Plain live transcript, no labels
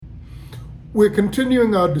We're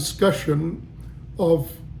continuing our discussion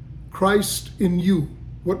of Christ in you.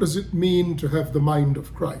 What does it mean to have the mind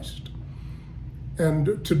of Christ?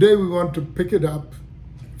 And today we want to pick it up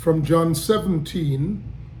from John 17,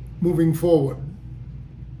 moving forward.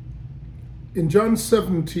 In John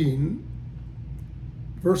 17,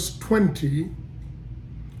 verse 20,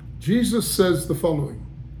 Jesus says the following: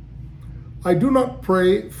 I do not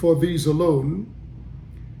pray for these alone,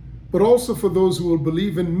 but also for those who will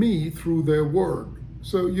believe in me through their word.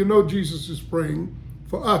 So you know Jesus is praying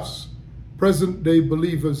for us, present-day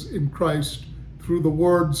believers in Christ, through the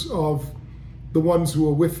words of the ones who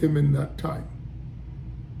are with him in that time.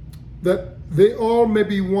 That they all may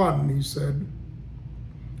be one, he said,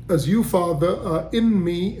 as you, Father, are in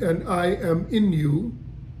me and I am in you,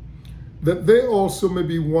 that they also may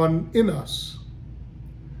be one in us,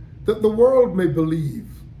 that the world may believe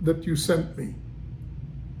that you sent me.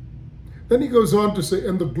 Then he goes on to say,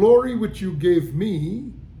 and the glory which you gave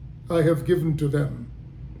me, I have given to them,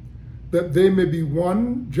 that they may be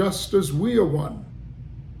one just as we are one.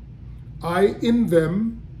 I in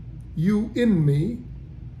them, you in me,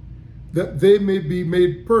 that they may be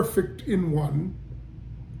made perfect in one,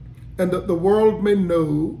 and that the world may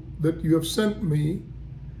know that you have sent me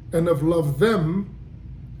and have loved them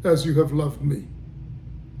as you have loved me.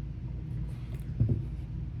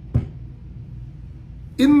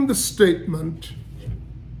 In the statement,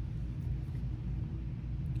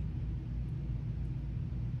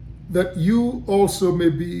 that you also may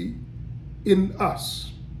be in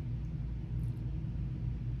us,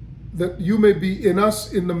 that you may be in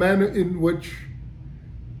us in the manner in which,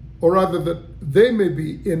 or rather that they may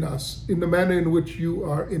be in us in the manner in which you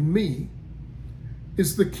are in me,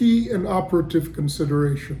 is the key and operative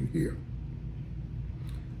consideration here.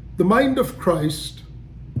 The mind of Christ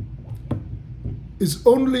is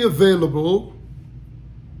only available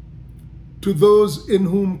to those in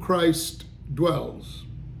whom Christ dwells.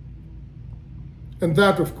 And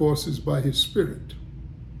that, of course, is by his Spirit.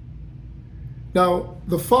 Now,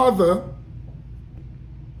 the Father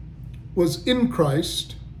was in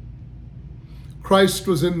Christ. Christ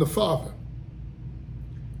was in the Father.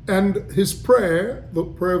 And his prayer, the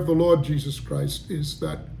prayer of the Lord Jesus Christ, is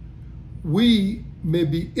that we may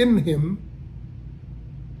be in him,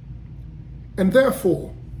 and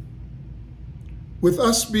therefore, with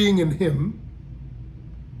us being in him,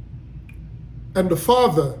 and the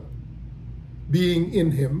Father being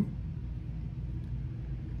in him,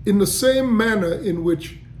 in the same manner in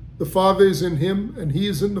which the Father is in him and he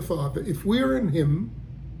is in the Father, if we are in him,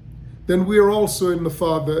 then we are also in the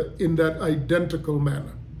Father in that identical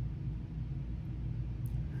manner.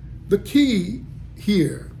 The key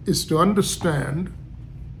here is to understand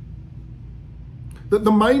that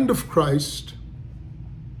the mind of Christ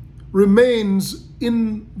remains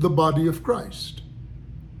in the body of Christ.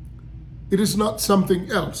 It is not something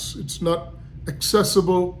else. It's not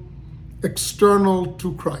accessible, external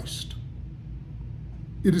to Christ.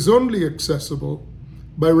 It is only accessible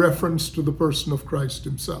by reference to the person of Christ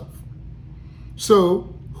himself.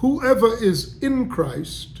 So, whoever is in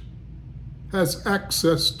Christ has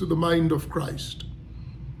access to the mind of Christ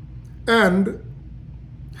and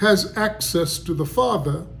has access to the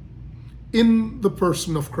Father in the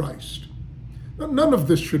person of Christ. Now, none of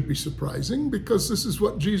this should be surprising because this is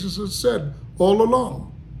what Jesus has said all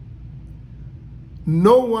along.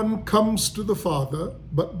 No one comes to the Father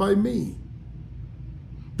but by me.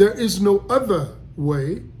 There is no other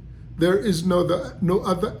way. There is no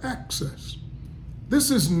other access. This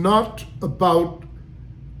is not about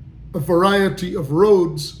a variety of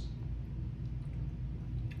roads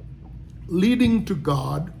leading to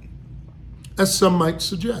God, as some might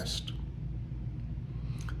suggest.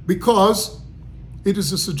 Because that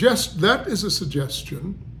is a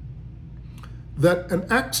suggestion that an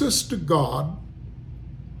access to God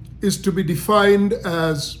is to be defined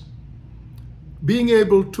as being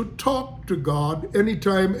able to talk to God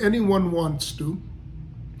anytime anyone wants to,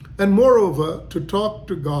 and moreover, to talk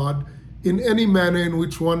to God in any manner in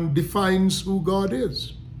which one defines who God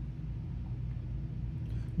is.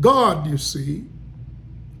 God, you see,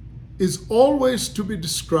 is always to be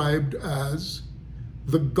described as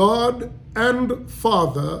the God and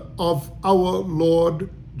Father of our Lord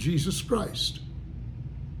Jesus Christ.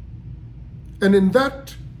 And in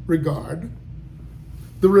that regard,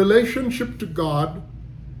 the relationship to God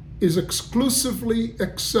is exclusively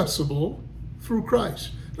accessible through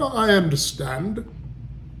Christ. Now, I understand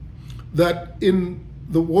that in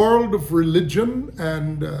the world of religion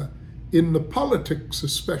and in the politics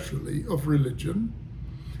especially of religion,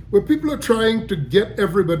 where people are trying to get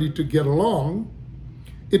everybody to get along,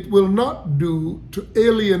 it will not do to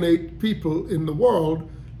alienate people in the world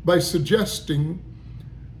by suggesting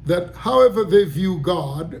that however they view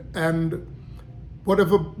God and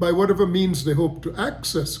by whatever means they hope to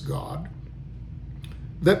access God,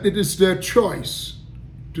 that it is their choice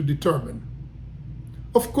to determine.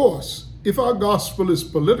 Of course, if our gospel is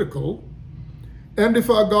political, and if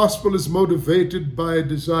our gospel is motivated by a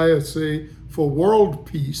desire, say, for world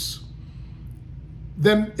peace,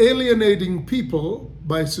 then alienating people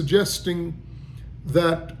by suggesting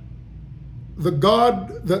that the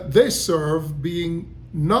God that they serve being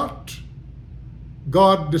not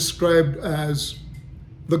God described as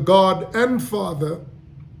the God and Father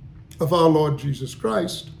of our Lord Jesus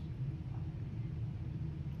Christ,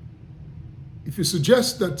 if you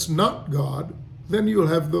suggest that's not God, then you'll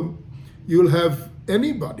have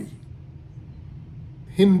anybody,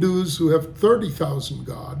 Hindus who have 30,000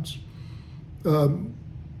 gods,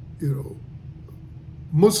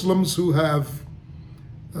 Muslims who have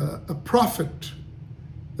a prophet.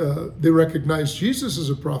 They recognize Jesus as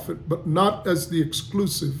a prophet, but not as the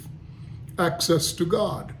exclusive access to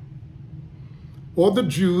God. Or the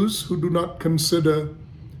Jews who do not consider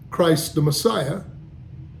Christ the Messiah.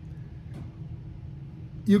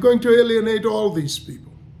 You're going to alienate all these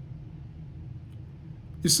people.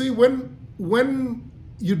 You see, when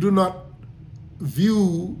you do not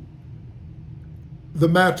view the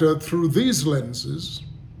matter through these lenses,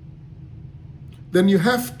 then you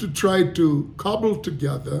have to try to cobble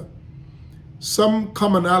together some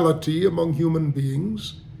commonality among human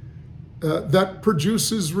beings that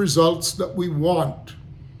produces results that we want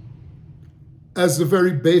as the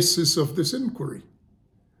very basis of this inquiry.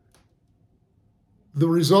 The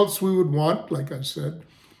results we would want, like I said,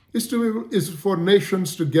 is for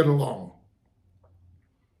nations to get along.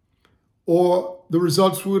 Or the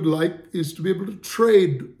results we would like is to be able to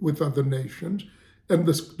trade with other nations. And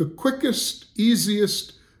the quickest,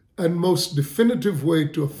 easiest, and most definitive way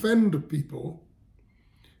to offend people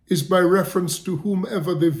is by reference to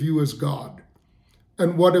whomever they view as God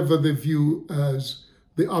and whatever they view as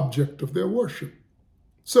the object of their worship.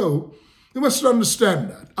 So you must understand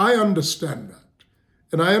that. I understand that.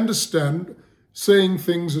 And I understand saying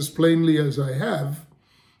things as plainly as I have,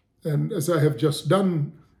 and as I have just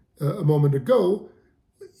done a moment ago,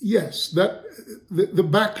 yes, that the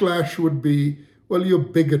backlash would be, well, you're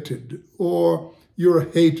bigoted, or you're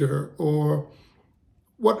a hater, or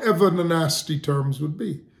whatever the nasty terms would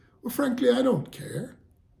be. Well, frankly, I don't care.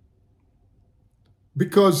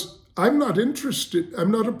 Because I'm not interested,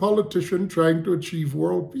 I'm not a politician trying to achieve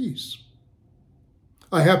world peace.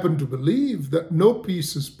 I happen to believe that no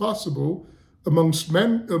peace is possible amongst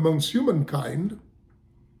humankind,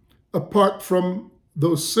 apart from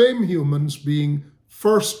those same humans being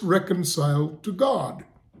first reconciled to God,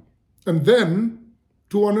 and then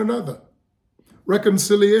to one another.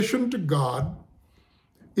 Reconciliation to God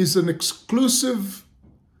is exclusively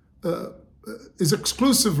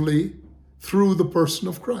through the person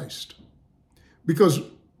of Christ, because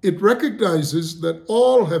it recognizes that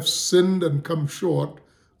all have sinned and come short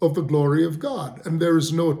of the glory of God, and there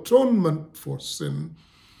is no atonement for sin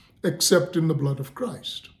except in the blood of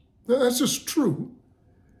Christ. Now, that's just true.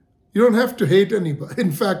 You don't have to hate anybody.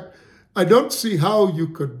 In fact, I don't see how you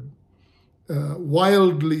could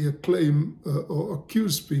wildly acclaim or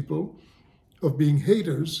accuse people of being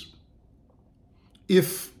haters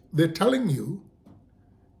if they're telling you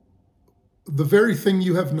the very thing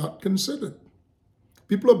you have not considered.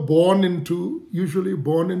 People are usually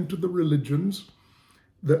born into the religions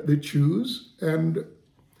that they choose, and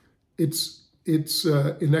it's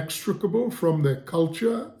inextricable from their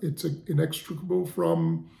culture, it's inextricable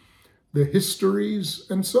from their histories,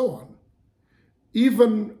 and so on.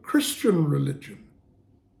 Even Christian religion,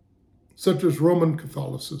 such as Roman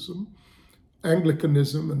Catholicism,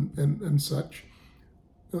 Anglicanism, and such,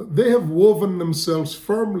 they have woven themselves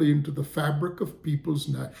firmly into the fabric of people's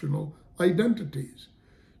national identities.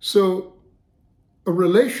 So a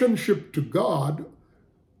relationship to God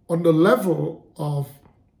on the level of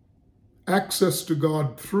access to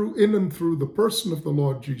God in and through the person of the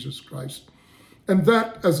Lord Jesus Christ, and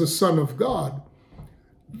that as a son of God,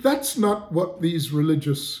 that's not what these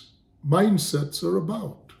religious mindsets are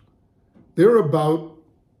about. They're about,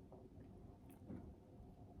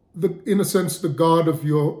 in a sense, the God of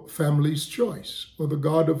your family's choice, or the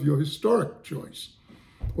God of your historic choice,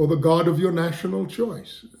 or the God of your national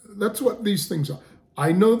choice. That's what these things are.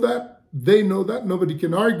 I know that. They know that. Nobody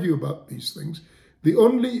can argue about these things. The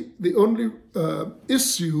only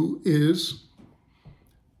issue is,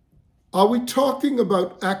 are we talking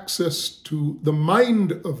about access to the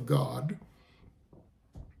mind of God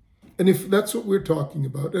And if that's what we're talking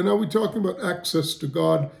about, and are we talking about access to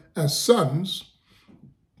God as sons,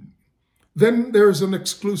 then there's an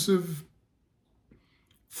exclusive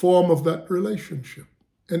form of that relationship,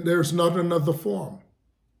 and there's not another form.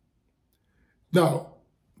 Now,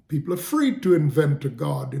 people are free to invent a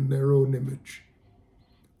God in their own image,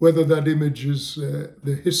 whether that image is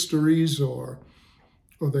their histories or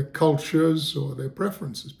their cultures or their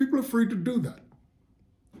preferences. People are free to do that.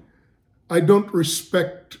 I don't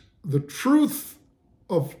respect the truth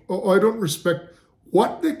of, or I don't respect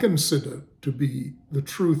what they consider to be the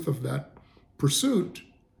truth of that pursuit,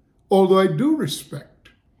 although I do respect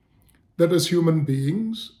that as human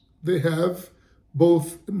beings, they have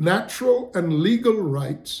both natural and legal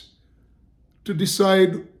rights to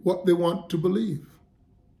decide what they want to believe.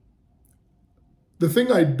 The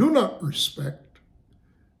thing I do not respect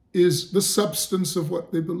is the substance of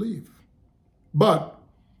what they believe. But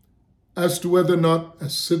as to whether or not,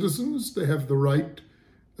 as citizens, they have the right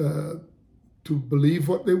to believe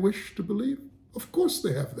what they wish to believe, of course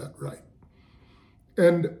they have that right.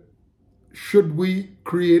 And should we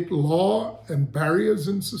create law and barriers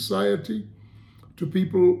in society to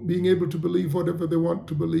people being able to believe whatever they want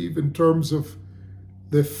to believe in terms of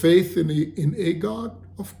their faith in a God?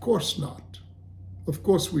 Of course not. Of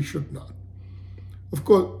course we should not. Of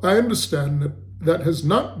course, I understand that that has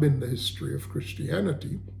not been the history of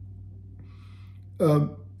Christianity,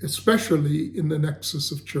 especially in the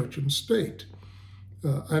nexus of church and state.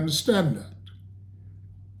 I understand that.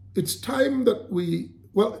 It's time that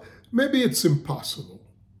maybe it's impossible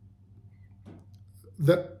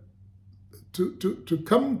that to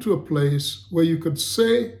come to a place where you could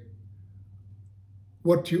say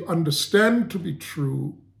what you understand to be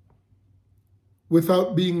true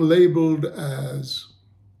without being labeled as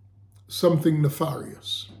something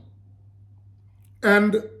nefarious.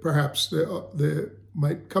 And perhaps there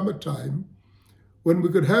might come a time when we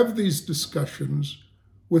could have these discussions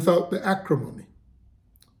without the acrimony.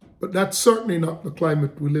 But that's certainly not the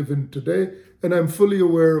climate we live in today, and I'm fully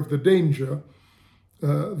aware of the danger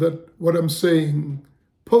that what I'm saying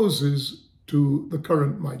poses to the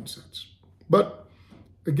current mindsets. But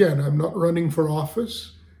again, I'm not running for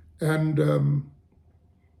office, and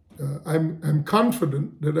I'm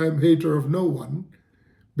confident that I'm hater of no one,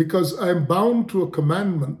 because I'm bound to a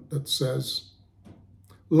commandment that says,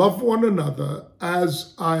 love one another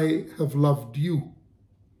as I have loved you,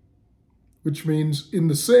 which means in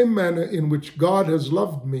the same manner in which God has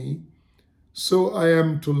loved me, so I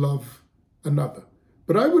am to love another.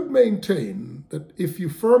 But I would maintain that if you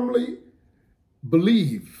firmly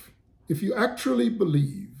believe, if you actually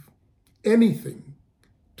believe anything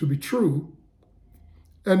to be true,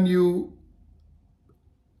 and you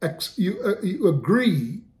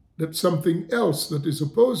agree that something else that is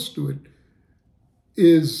opposed to it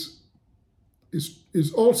is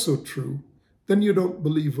also true, then you don't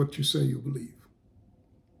believe what you say you believe.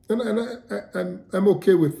 And I'm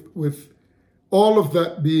okay with all of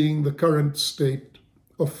that being the current state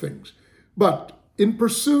of things. But in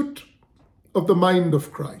pursuit of the mind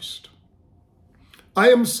of Christ, I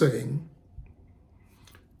am saying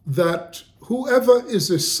that whoever is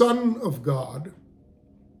a son of God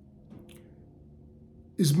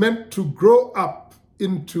is meant to grow up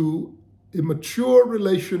into a mature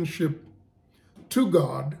relationship to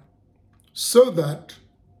God, so that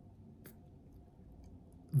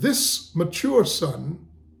this mature son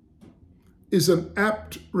is an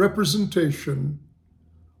apt representation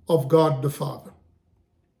of God the Father.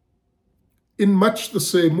 In much the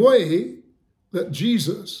same way that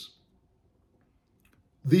Jesus,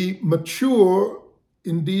 the mature,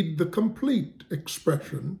 indeed the complete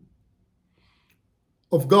expression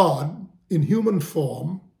of God in human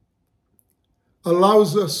form,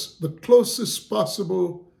 allows us the closest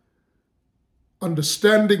possible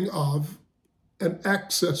understanding of and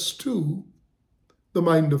access to the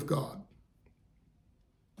mind of God.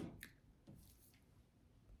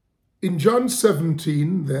 In John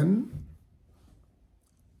 17, then,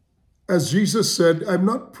 as Jesus said, I'm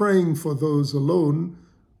not praying for those alone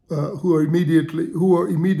who are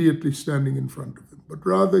immediately standing in front of him, but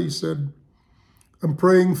rather he said, I'm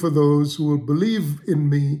praying for those who will believe in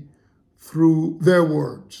me through their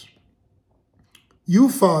words. You,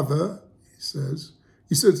 Father, he says,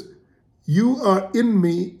 you are in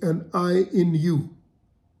me and I in you.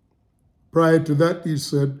 Prior to that, he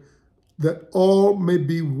said, that all may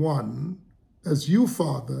be one, as you,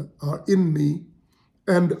 Father, are in me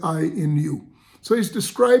and I in you. So he's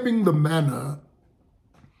describing the manner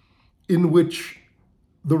in which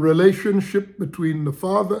the relationship between the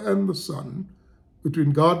Father and the Son,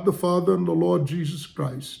 between God the Father and the Lord Jesus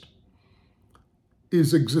Christ,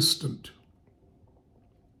 is existent.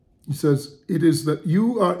 He says, it is that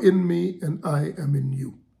you are in me and I am in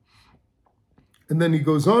you. And then he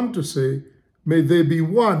goes on to say, may they be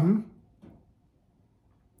one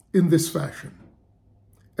in this fashion,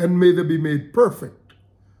 and may they be made perfect,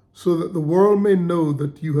 so that the world may know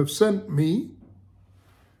that you have sent me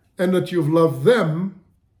and that you've loved them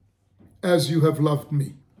as you have loved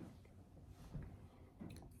me.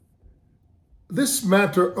 This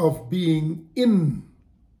matter of being in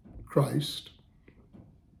Christ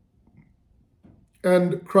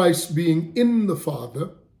and Christ being in the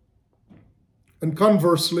Father, and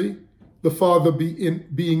conversely, the Father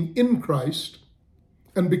being in Christ,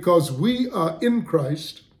 and because we are in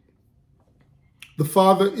Christ, the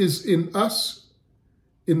Father is in us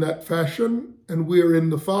in that fashion, and we are in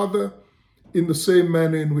the Father in the same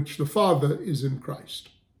manner in which the Father is in Christ.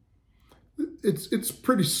 It's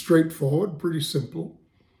pretty straightforward, pretty simple.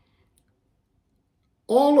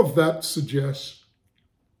 All of that suggests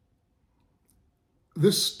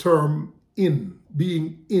this term in,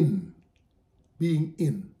 being in, being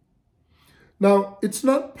in. Now, it's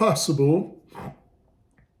not possible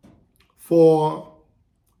or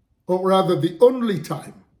rather the only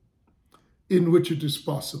time in which it is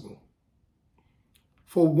possible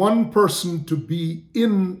for one person to be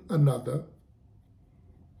in another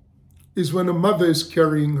is when a mother is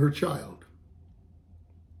carrying her child.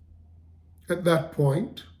 At that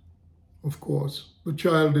point, of course, the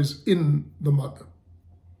child is in the mother.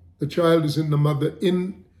 The child is in the mother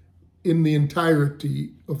in the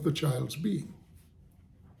entirety of the child's being.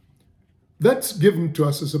 That's given to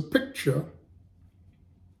us as a picture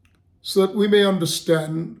so that we may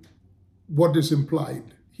understand what is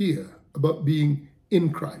implied here about being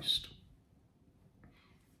in Christ.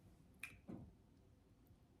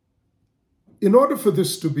 In order for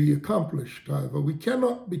this to be accomplished, however, we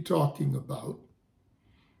cannot be talking about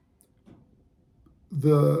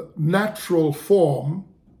the natural form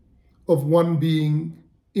of one being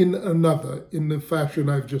in another in the fashion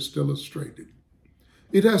I've just illustrated.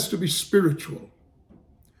 It has to be spiritual,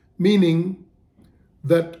 meaning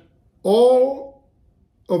that all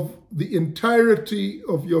of the entirety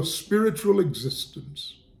of your spiritual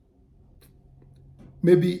existence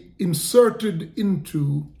may be inserted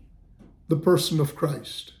into the person of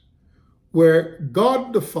Christ, where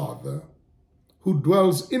God the Father, who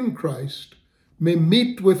dwells in Christ, may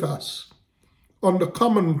meet with us on the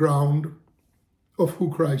common ground of who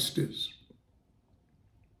Christ is.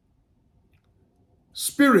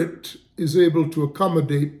 Spirit is able to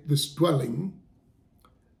accommodate this dwelling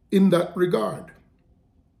in that regard.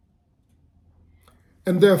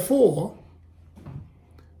 And therefore,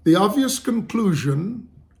 the obvious conclusion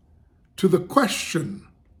to the question,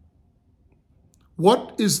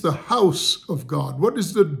 what is the house of God? What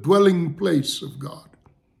is the dwelling place of God?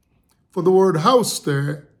 For the word house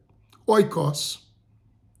there, oikos,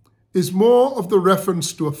 is more of the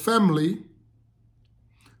reference to a family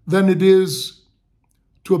than it is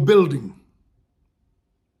to a building.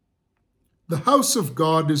 The house of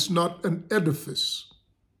God is not an edifice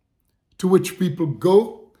to which people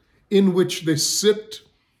go, in which they sit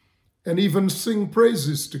and even sing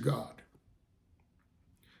praises to God.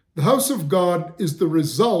 The house of God is the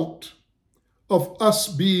result of us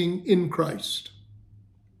being in Christ.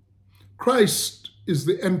 Christ is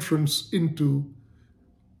the entrance into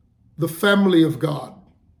the family of God,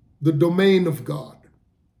 the domain of God.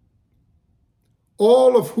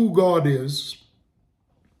 All of who God is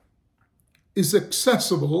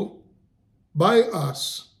accessible by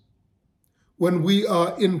us when we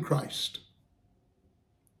are in Christ.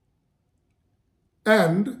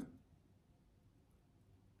 And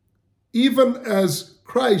even as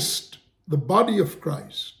Christ, the body of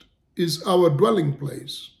Christ, is our dwelling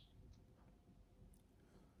place,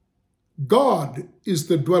 God is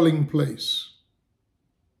the dwelling place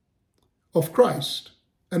of Christ,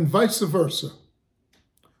 and vice versa.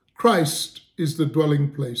 Christ is the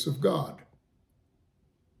dwelling place of God.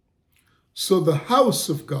 So the house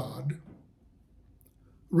of God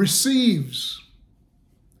receives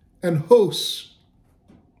and hosts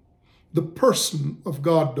the person of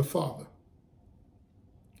God the Father.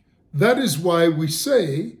 That is why we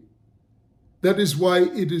say, that is why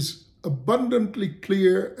it is abundantly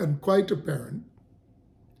clear and quite apparent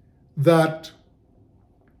that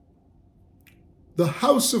the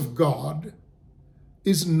house of God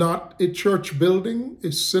is not a church building,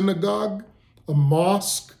 a synagogue, a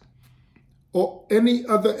mosque, or any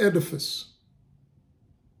other edifice.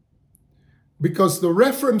 Because the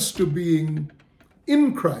reference to being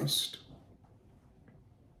in Christ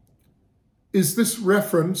is this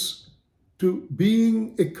reference to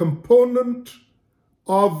being a component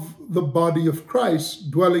of the body of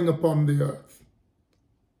Christ dwelling upon the earth.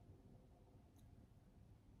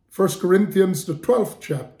 1 Corinthians, the 12th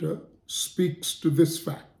chapter, speaks to this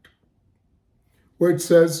fact, where it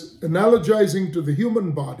says, analogizing to the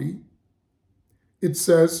human body, it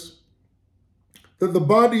says that the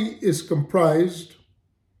body is comprised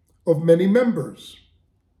of many members.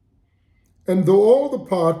 And though all the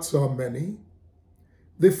parts are many,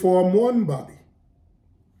 they form one body.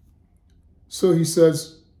 So he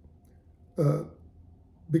says,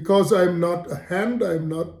 because I am not a hand,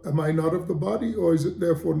 am I not of the body? Or is it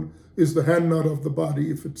therefore, is the hand not of the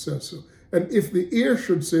body if it says so? And if the ear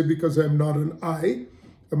should say, because I am not an eye,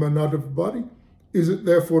 am I not of the body? Is it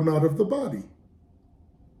therefore not of the body?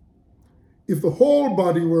 If the whole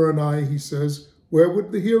body were an eye, he says, where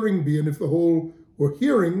would the hearing be? And if the whole were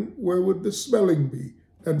hearing, where would the smelling be?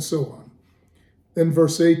 And so on. In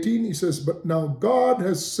verse 18, he says, but now God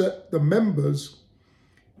has set the members,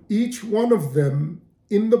 each one of them,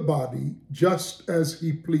 in the body, just as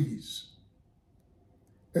he pleased.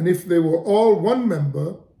 And if they were all one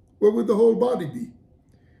member, where would the whole body be?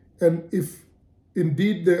 And if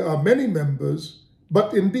indeed there are many members,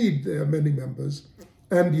 but indeed there are many members,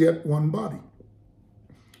 and yet one body.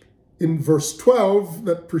 In verse 12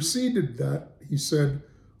 that preceded that, he said,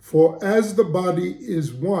 for as the body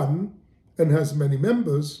is one and has many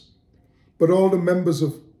members, but all the members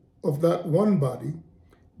of that one body,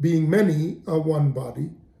 being many, are one body,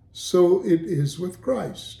 so it is with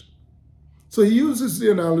Christ. So he uses the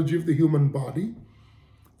analogy of the human body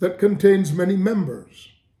that contains many members,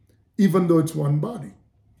 even though it's one body,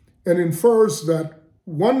 and infers that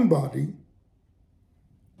one body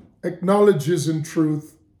acknowledges in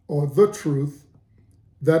truth, or the truth,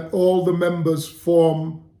 that all the members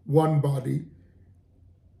form one body.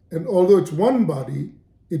 And although it's one body,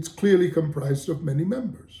 it's clearly comprised of many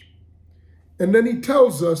members. And then he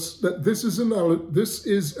tells us that this is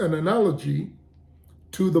an analogy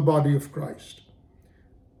to the body of Christ.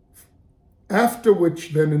 After which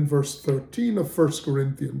then in verse 13 of 1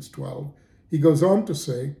 Corinthians 12, he goes on to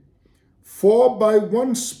say, for by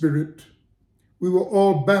one Spirit we were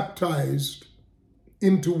all baptized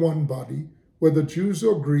into one body, whether Jews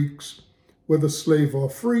or Greeks, whether slave or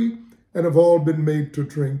free, and have all been made to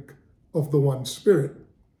drink of the one Spirit.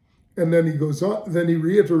 And then he goes on, then he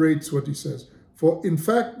reiterates what he says. For in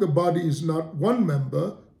fact, the body is not one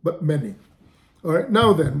member, but many. All right,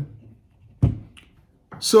 now then,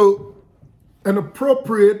 so an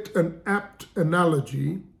appropriate and apt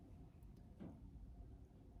analogy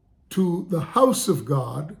to the house of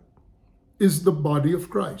God is the body of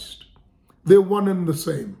Christ. They're one and the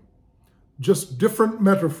same, just different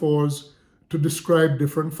metaphors to describe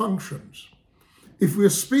different functions. If we're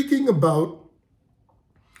speaking about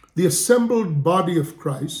the assembled body of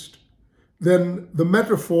Christ, then the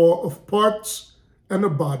metaphor of parts and a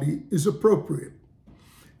body is appropriate.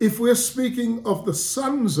 If we're speaking of the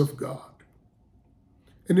sons of God,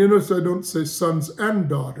 and you notice I don't say sons and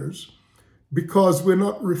daughters, because we're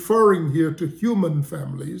not referring here to human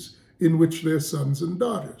families in which they're sons and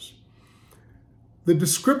daughters. The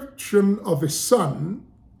description of a son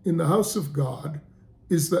in the house of God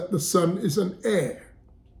is that the son is an heir.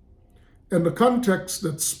 And the context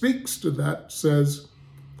that speaks to that says,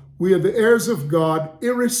 we are the heirs of God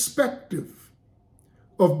irrespective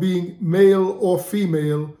of being male or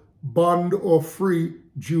female, bond or free,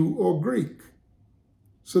 Jew or Greek.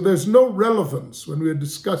 So there's no relevance when we're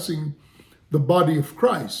discussing the body of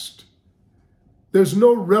Christ. There's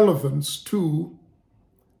no relevance to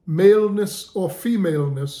maleness or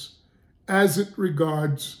femaleness as it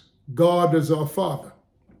regards God as our Father.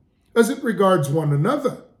 As it regards one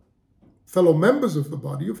another, fellow members of the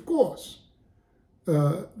body, of course.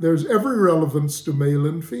 There's every relevance to male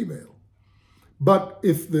and female. But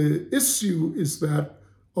if the issue is that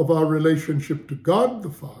of our relationship to God the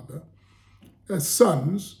Father as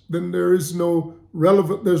sons, then there's no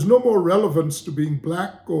more relevance to being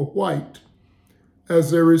black or white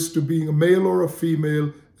as there is to being a male or a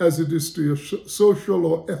female, as it is to your social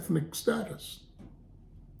or ethnic status.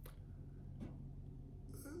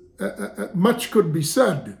 Much could be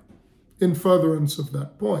said in furtherance of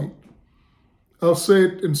that point. I'll say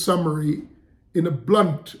it in summary, in a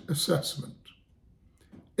blunt assessment.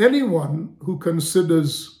 Anyone who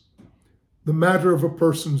considers the matter of a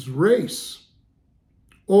person's race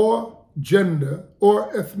or gender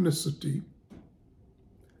or ethnicity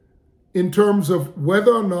in terms of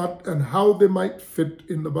whether or not and how they might fit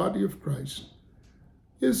in the body of Christ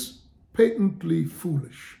is patently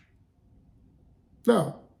foolish.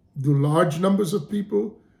 Now, do large numbers of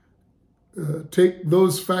people take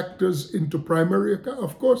those factors into primary account?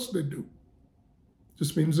 Of course they do.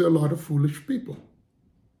 Just means there are a lot of foolish people.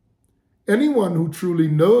 Anyone who truly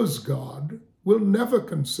knows God will never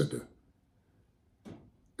consider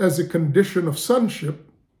as a condition of sonship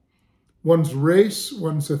one's race,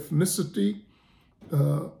 one's ethnicity,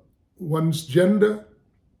 one's gender.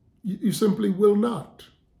 You simply will not,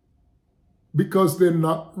 because they're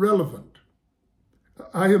not relevant.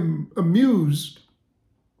 I am amused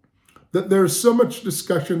that there's so much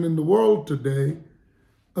discussion in the world today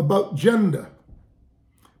about gender,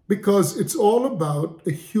 because it's all about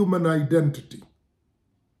a human identity.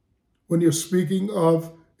 When you're speaking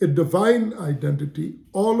of a divine identity,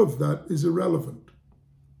 all of that is irrelevant.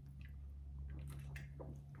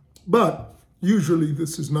 But usually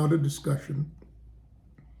this is not a discussion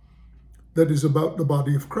that is about the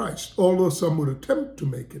body of Christ, although some would attempt to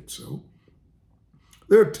make it so.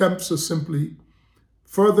 Their attempts are simply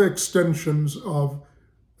further extensions of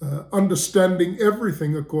understanding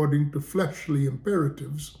everything according to fleshly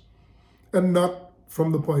imperatives and not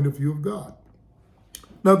from the point of view of God.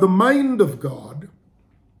 Now, the mind of God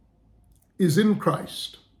is in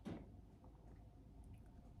Christ.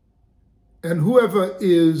 And whoever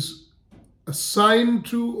is assigned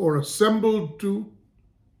to or assembled to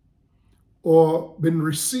or been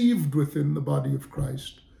received within the body of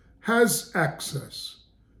Christ has access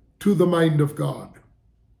to the mind of God.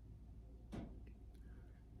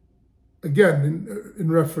 Again,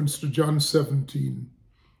 in reference to John 17,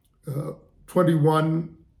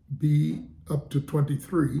 21b up to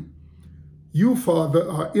 23, you, Father,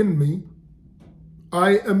 are in me,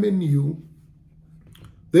 I am in you,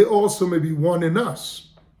 they also may be one in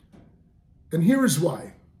us. And here is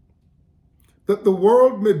why: that the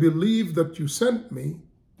world may believe that you sent me,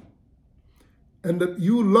 and that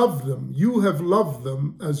you love them. You have loved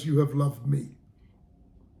them as you have loved me.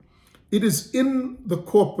 It is in the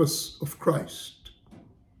corpus of Christ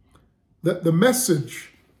that the message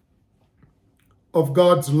of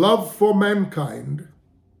God's love for mankind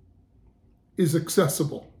is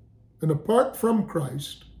accessible. And apart from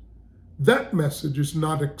Christ, that message is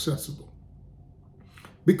not accessible.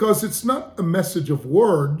 Because it's not a message of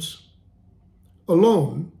words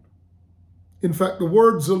alone. In fact, the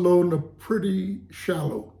words alone are pretty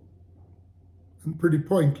shallow and pretty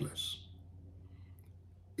pointless.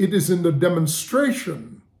 It is in the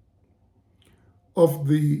demonstration of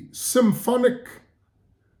the symphonic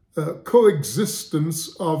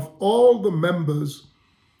coexistence of all the members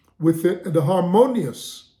within the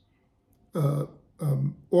harmonious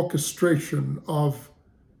orchestration of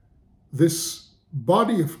this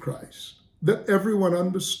body of Christ that everyone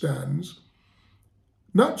understands,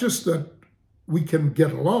 not just that we can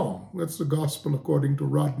get along. That's the gospel according to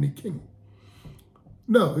Rodney King.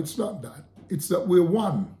 No, it's not that. It's that we're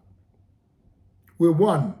one. We're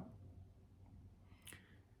one.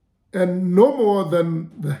 And no more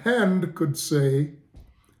than the hand could say,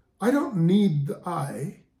 I don't need the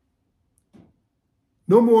eye.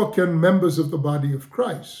 No more can members of the body of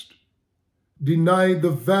Christ deny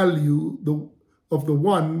the value of the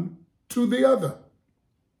one to the other.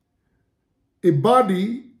 A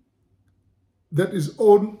body that is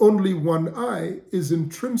only one eye is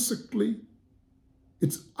intrinsically,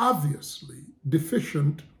 it's obviously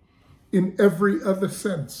deficient in every other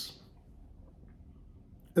sense.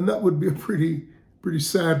 And that would be a pretty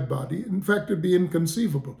sad body. In fact, it'd be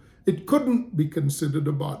inconceivable. It couldn't be considered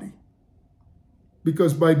a body.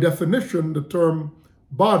 Because by definition, the term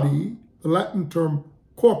body, the Latin term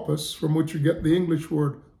corpus, from which you get the English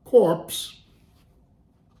word corpse,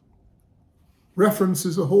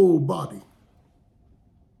 references a whole body.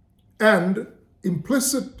 And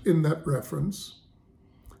implicit in that reference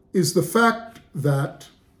is the fact that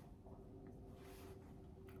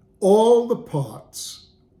all the parts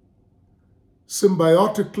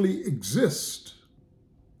symbiotically exist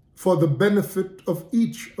for the benefit of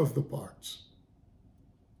each of the parts.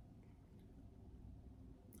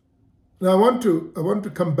 Now I want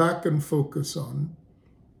to come back and focus on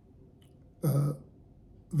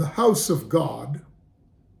the house of God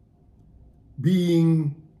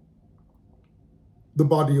being the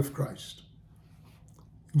body of Christ.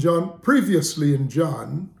 Previously in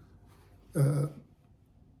John,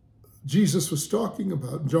 Jesus was talking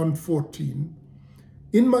about, John 14,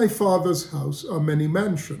 in my Father's house are many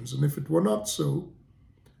mansions, and if it were not so,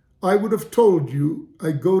 I would have told you,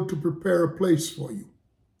 I go to prepare a place for you,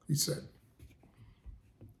 he said.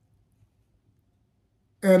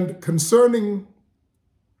 And concerning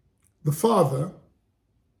the Father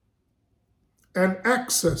and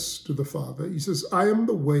access to the Father, he says, I am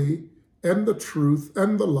the way and the truth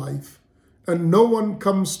and the life, and no one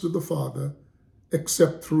comes to the Father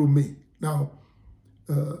except through me. Now,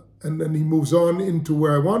 and then he moves on into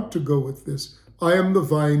where I want to go with this. I am the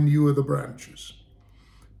vine, you are the branches.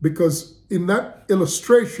 Because in that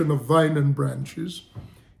illustration of vine and branches,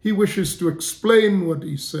 he wishes to explain what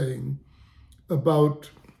he's saying about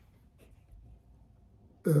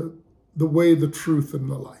the way, the truth, and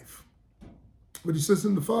the life. But he says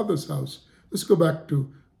in the Father's house, let's go back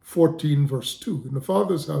to 14 verse 2. In the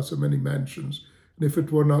Father's house are many mansions, and if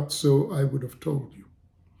it were not so, I would have told you.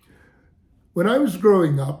 When I was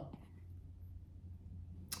growing up,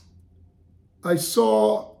 I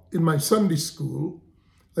saw in my Sunday school,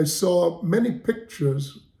 I saw many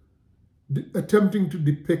pictures attempting to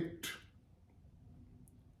depict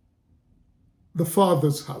the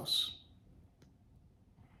Father's house.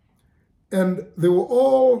 And they were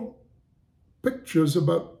all pictures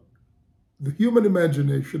about the human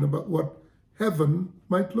imagination about what heaven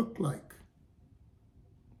might look like.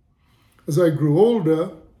 As I grew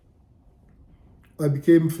older, I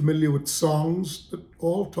became familiar with songs that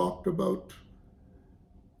all talked about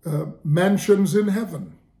mansions in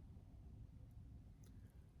heaven.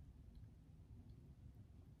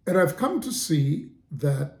 And I've come to see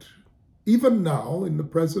that even now, in the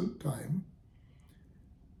present time,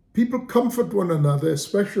 people comfort one another,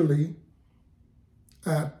 especially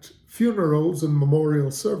at funerals and memorial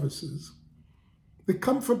services. They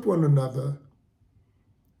comfort one another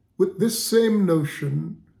with this same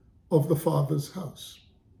notion of the Father's house.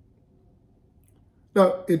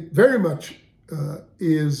 Now, it very much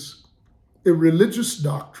is a religious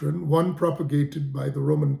doctrine, one propagated by the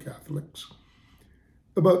Roman Catholics,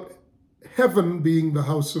 about heaven being the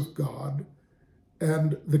house of God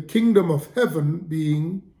and the kingdom of heaven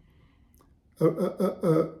being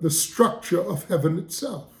the structure of heaven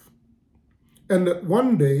itself. And that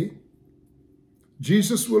one day,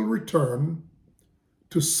 Jesus will return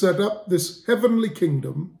to set up this heavenly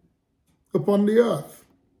kingdom upon the earth.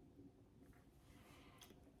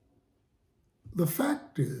 The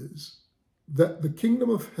fact is that the kingdom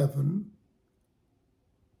of heaven,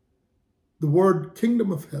 the word kingdom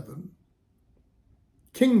of heaven,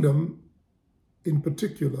 kingdom in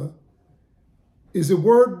particular, is a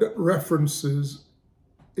word that references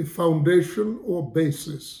a foundation or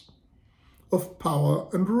basis of power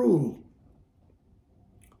and rule.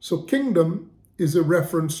 So kingdom is a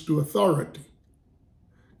reference to authority.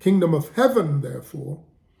 Kingdom of heaven, therefore,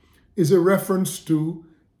 is a reference to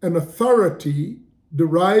an authority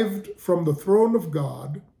derived from the throne of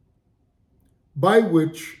God by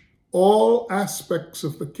which all aspects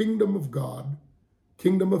of the kingdom of God,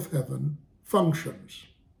 kingdom of heaven, functions.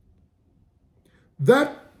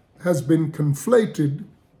 That has been conflated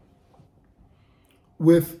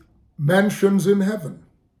with mansions in heaven.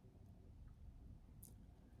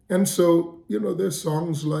 And so, there's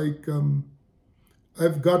songs like,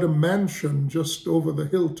 I've got a mansion just over the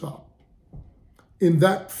hilltop in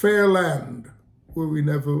that fair land where we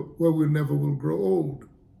never will grow old.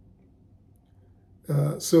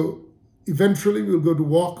 So eventually we'll go to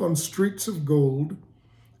walk on streets of gold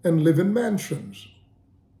and live in mansions.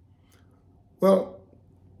 Well,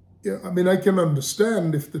 I can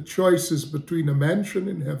understand if the choice is between a mansion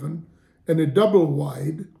in heaven and a double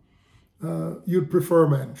wide, you'd prefer a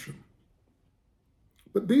mansion.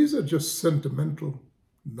 But these are just sentimental,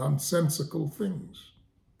 nonsensical things.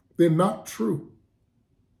 They're not true.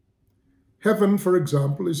 Heaven, for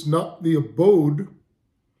example, is not the abode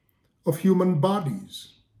of human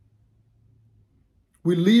bodies.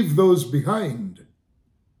 We leave those behind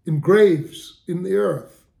in graves in the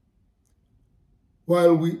earth,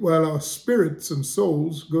 while our spirits and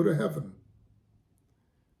souls go to heaven.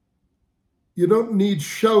 You don't need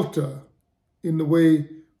shelter in the way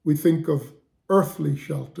we think of earthly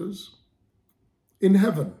shelters in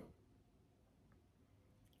heaven,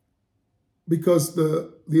 because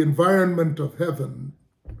the environment of heaven,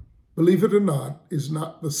 believe it or not, is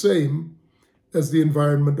not the same as the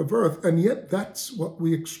environment of earth, and yet that's what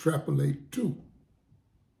we extrapolate to.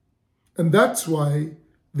 And that's why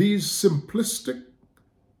these simplistic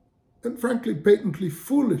and frankly patently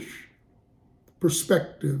foolish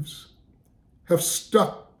perspectives have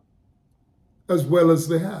stuck as well as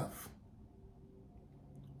they have.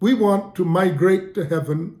 We want to migrate to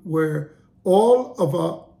heaven where all of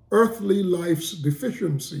our earthly life's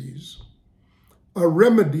deficiencies are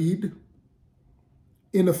remedied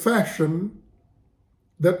in a fashion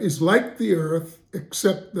that is like the earth,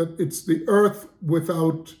 except that it's the earth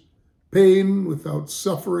without pain, without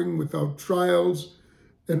suffering, without trials,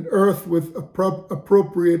 an earth with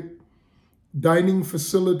appropriate dining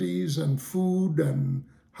facilities and food and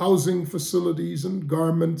housing facilities and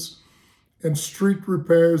garments and street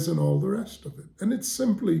repairs and all the rest of it. And it's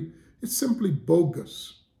simply It's simply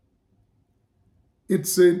bogus.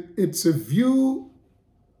 It's a view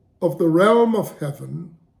of the realm of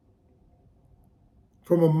heaven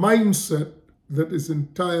from a mindset that is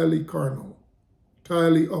entirely carnal,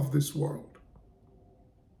 entirely of this world.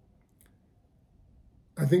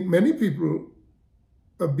 I think many people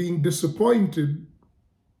are being disappointed,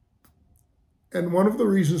 and one of the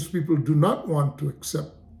reasons people do not want to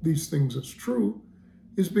accept these things as true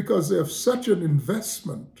is because they have such an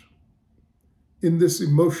investment in this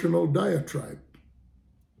emotional diatribe.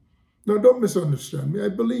 Now, don't misunderstand me. I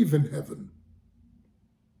believe in heaven.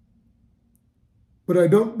 But I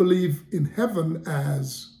don't believe in heaven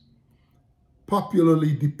as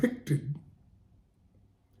popularly depicted,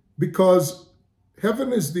 because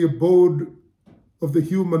heaven is the abode of the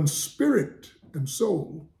human spirit and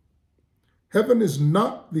soul. Heaven is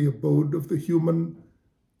not the abode of the human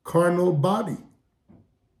carnal body.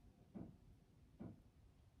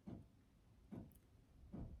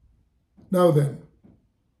 Now then,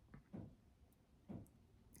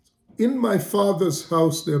 in my Father's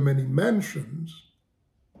house there are many mansions.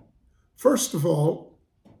 First of all,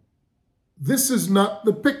 this is not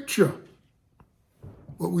the picture,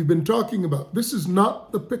 what we've been talking about. This is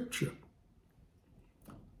not the picture.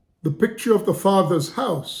 The picture of the Father's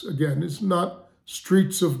house, again, is not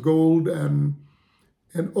streets of gold and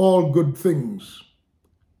all good things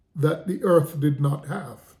that the earth did not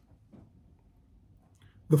have.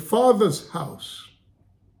 The Father's house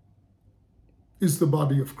is the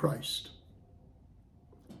body of Christ.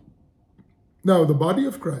 Now, the body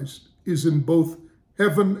of Christ is in both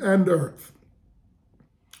heaven and earth,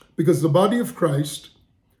 because the body of Christ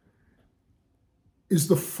is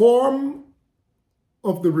the form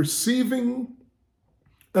of the receiving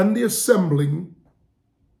and the assembling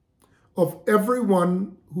of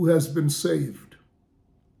everyone who has been saved.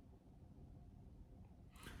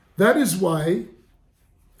 That is why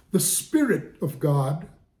the Spirit of God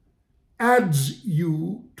adds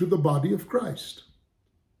you to the body of Christ.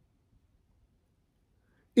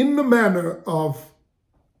 In the manner of,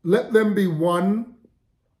 let them be one,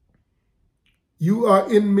 you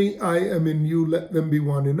are in me, I am in you, let them be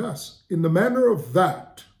one in us. In the manner of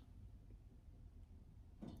that,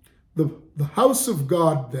 the house of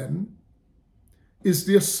God then is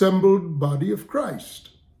the assembled body of Christ.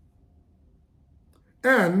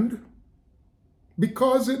 And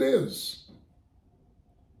because it is,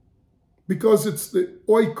 because it's the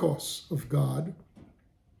oikos of God,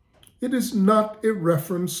 it is not a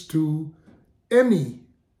reference to any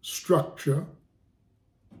structure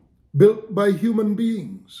built by human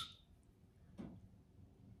beings.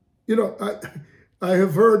 You know, I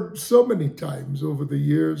have heard so many times over the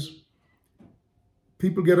years,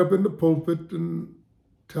 people get up in the pulpit and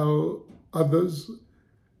tell others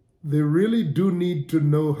they really do need to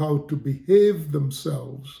know how to behave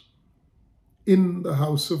themselves in the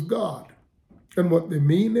house of God. And what they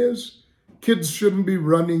mean is, kids shouldn't be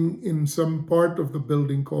running in some part of the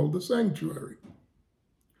building called the sanctuary.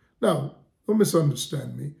 Now, don't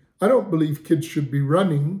misunderstand me. I don't believe kids should be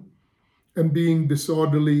running and being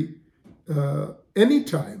disorderly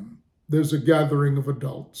anytime there's a gathering of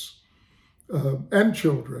adults and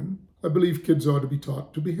children. I believe kids ought to be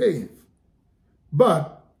taught to behave.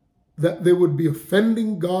 But that they would be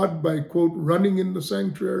offending God by, quote, running in the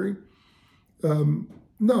sanctuary,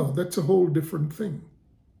 no, that's a whole different thing.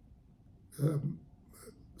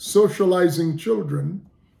 Socializing children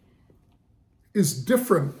is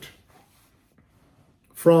different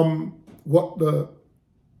from what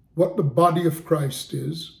the body of Christ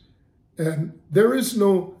is. And there is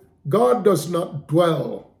no, God does not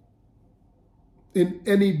dwell in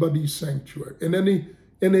anybody's sanctuary, in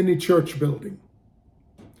any church building.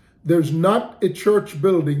 There's not a church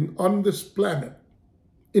building on this planet,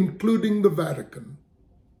 including the Vatican,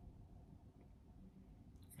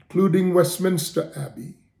 including Westminster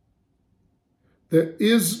Abbey. There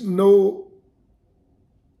is no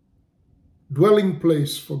dwelling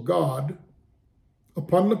place for God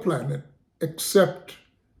upon the planet except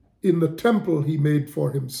in the temple he made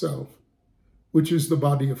for himself, which is the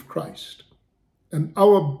body of Christ, and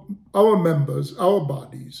our members, our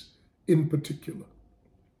bodies in particular.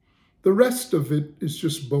 The rest of it is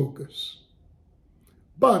just bogus.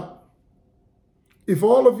 But if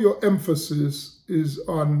all of your emphasis is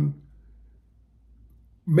on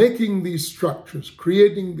making these structures,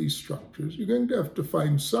 creating these structures, you're going to have to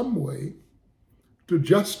find some way to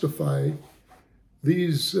justify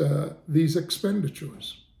these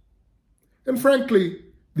expenditures. And frankly,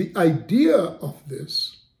 the idea of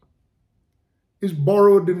this is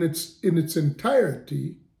borrowed in its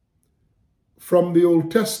entirety from the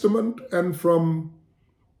Old Testament and from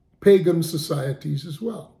pagan societies as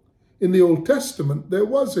well. In the Old Testament, there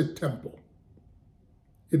was a temple.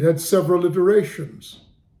 It had several iterations,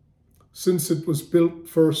 since it was built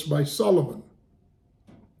first by Solomon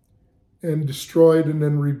and destroyed and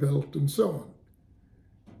then rebuilt and so on.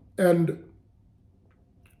 And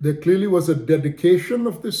there clearly was a dedication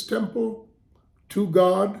of this temple to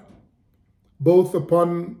God, both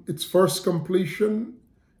upon its first completion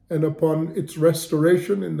and upon its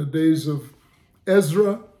restoration in the days of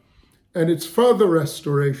Ezra, and its further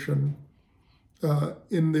restoration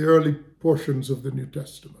in the early portions of the New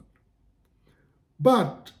Testament.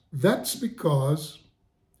 But that's because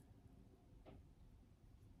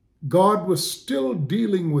God was still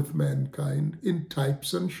dealing with mankind in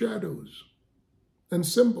types and shadows and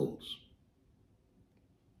symbols.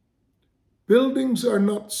 Buildings are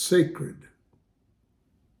not sacred.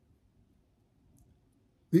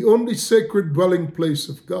 The only sacred dwelling place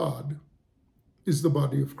of God is the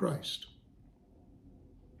body of Christ.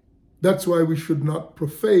 That's why we should not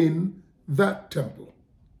profane that temple.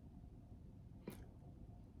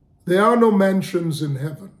 There are no mansions in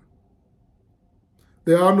heaven.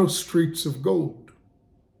 There are no streets of gold.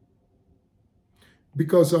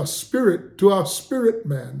 Because to our spirit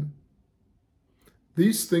man,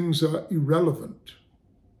 these things are irrelevant.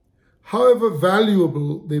 However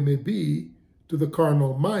valuable they may be to the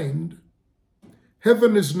carnal mind,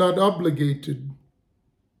 heaven is not obligated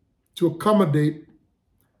to accommodate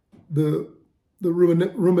the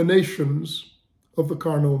ruminations of the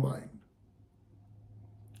carnal mind.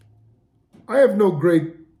 I have no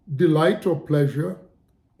great delight or pleasure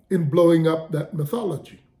in blowing up that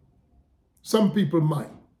mythology. Some people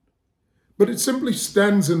might, but it simply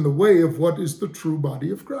stands in the way of what is the true body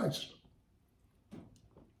of Christ.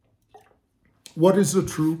 What is the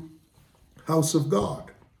true house of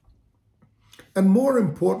God? And more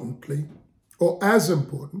importantly, or as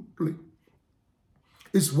importantly,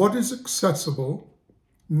 is what is accessible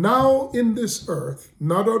now in this earth,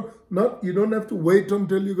 you don't have to wait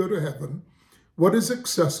until you go to heaven. What is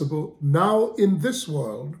accessible now in this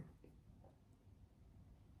world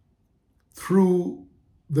through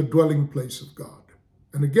the dwelling place of God.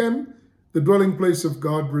 And again, the dwelling place of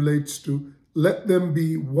God relates to, let them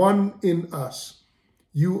be one in us.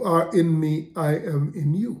 You are in me, I am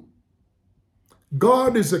in you.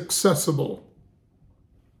 God is accessible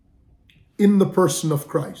in the person of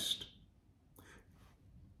Christ.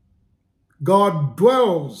 God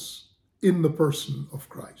dwells in the person of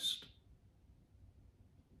Christ.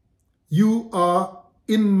 You are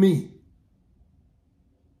in me.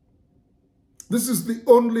 This is the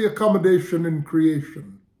only accommodation in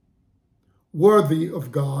creation worthy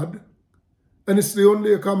of God, and it's the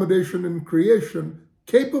only accommodation in creation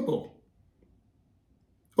capable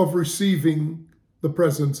of receiving the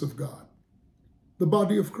presence of God, the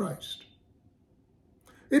body of Christ.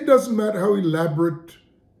 It doesn't matter how elaborate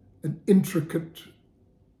and intricate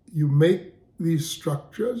you make these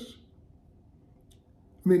structures.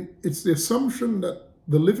 I mean, it's the assumption that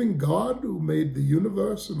the living God who made the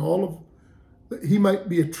universe and all of that, he might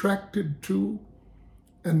be attracted to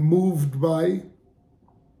and moved by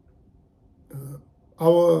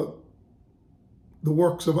the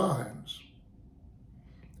works of our hands.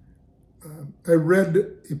 I read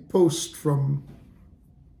a post from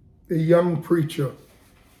a young preacher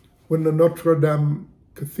when the Notre Dame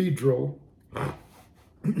Cathedral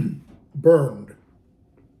burned.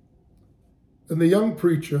 And the young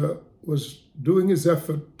preacher was doing his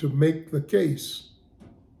effort to make the case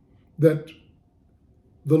that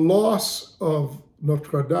the loss of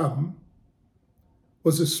Notre Dame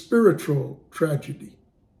was a spiritual tragedy.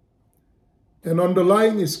 And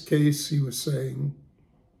underlying his case, he was saying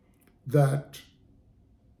that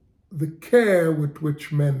the care with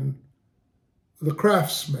which the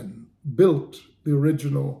craftsmen, built the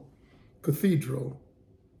original cathedral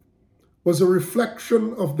was a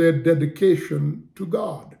reflection of their dedication to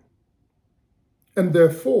God. And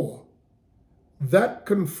therefore, that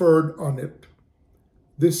conferred on it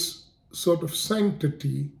this sort of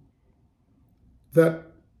sanctity that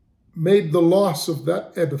made the loss of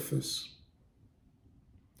that edifice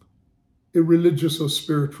a religious or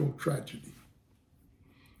spiritual tragedy.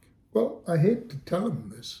 Well, I hate to tell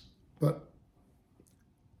him this, but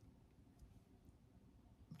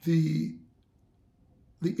the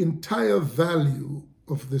entire value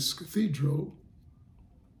of this cathedral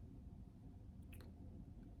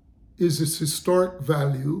is its historic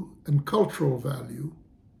value and cultural value,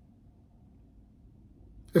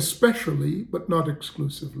 especially, but not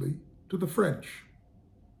exclusively, to the French.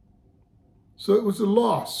 So it was a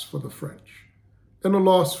loss for the French and a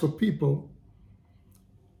loss for people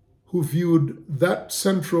who viewed that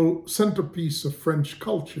centerpiece of French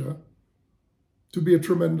culture to be a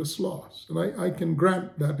tremendous loss. And I can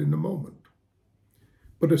grant that in a moment.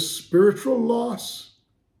 But a spiritual loss,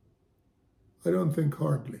 I don't think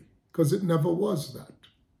hardly, because it never was that.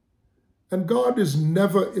 And God is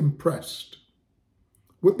never impressed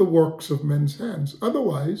with the works of men's hands.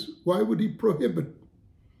 Otherwise, why would he prohibit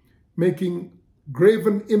making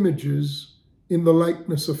graven images in the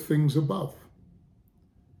likeness of things above?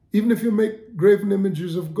 Even if you make graven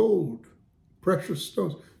images of gold, precious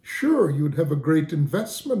stones, sure, you'd have a great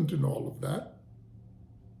investment in all of that.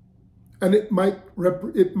 And it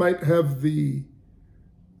might have the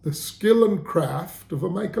skill and craft of a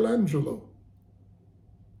Michelangelo.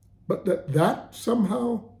 But that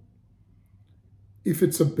somehow, if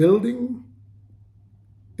it's a building,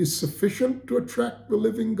 is sufficient to attract the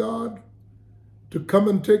living God, to come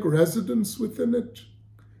and take residence within it,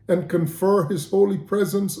 and confer his holy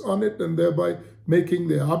presence on it, and thereby making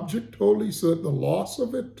the object holy, so that the loss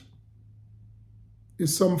of it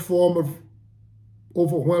is some form of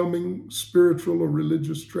overwhelming spiritual or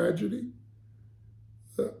religious tragedy.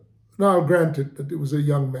 Now, I'll grant it that it was a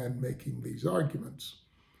young man making these arguments.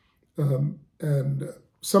 And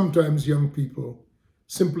sometimes young people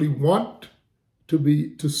simply want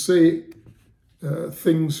to say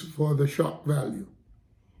things for the shock value.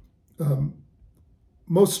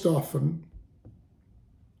 Most often,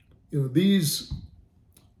 these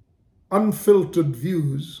unfiltered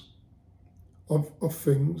views of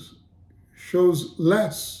things shows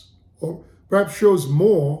less, or perhaps shows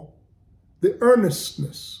more, the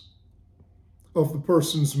earnestness of the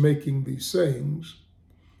persons making these sayings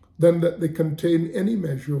than that they contain any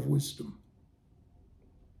measure of wisdom.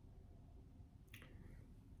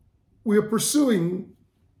 We are pursuing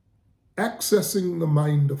accessing the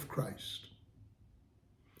mind of Christ.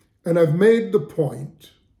 And I've made the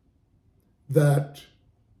point that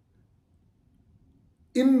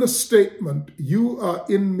in the statement, "You are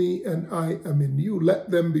in me and I am in you,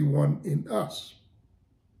 let them be one in us,"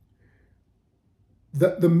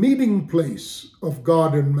 that the meeting place of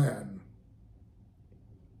God and man,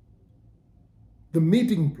 the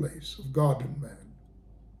meeting place of God and man,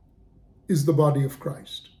 is the body of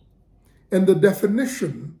Christ. And the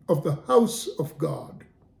definition of the house of God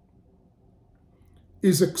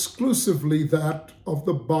is exclusively that of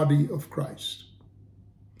the body of Christ.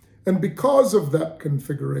 And because of that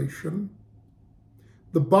configuration,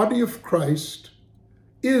 the body of Christ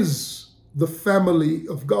is the family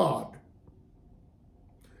of God.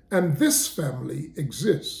 And this family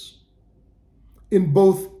exists in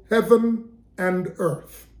both heaven and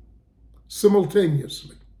earth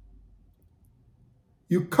simultaneously.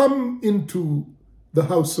 You come into the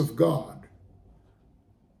house of God.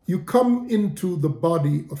 You come into the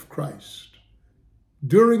body of Christ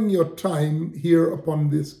during your time here upon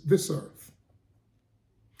this earth.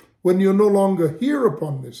 When you're no longer here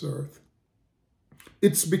upon this earth,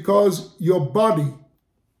 it's because your body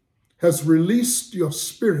has released your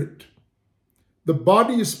spirit. The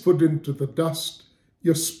body is put into the dust.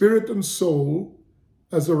 Your spirit and soul,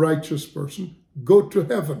 as a righteous person, go to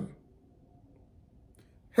heaven.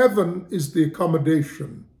 Heaven is the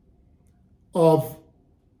accommodation of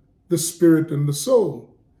the spirit and the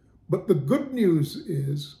soul. But the good news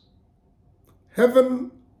is,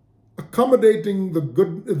 heaven accommodating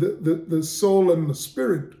the soul and the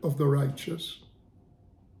spirit of the righteous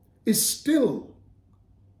is still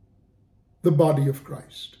the body of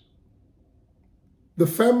Christ. The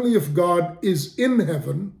family of God is in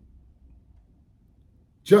heaven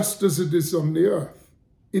just as it is on the earth.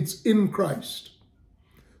 It's in Christ.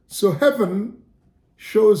 So heaven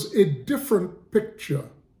shows a different picture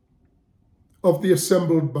of the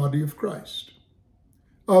assembled body of Christ.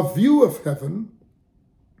 Our view of heaven,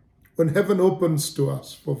 when heaven opens to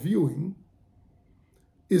us for viewing,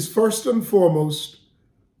 is first and foremost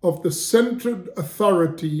of the centered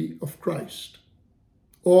authority of Christ.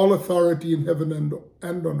 All authority in heaven and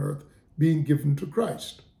on earth being given to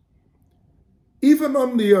Christ. Even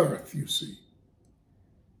on the earth, you see,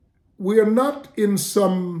 we are not in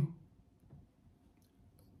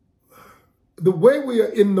the way we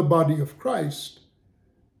are in the body of Christ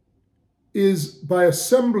is by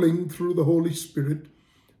assembling through the Holy Spirit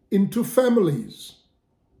into families.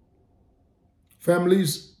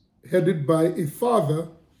 Families headed by a Father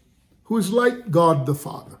who is like God the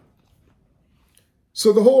Father.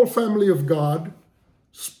 So the whole family of God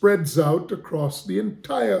spreads out across the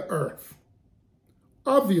entire earth.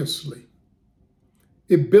 Obviously,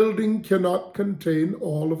 a building cannot contain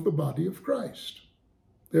all of the body of Christ.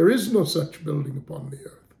 There is no such building upon the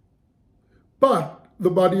earth. But the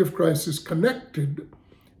body of Christ is connected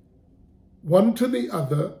one to the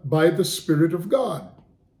other by the Spirit of God.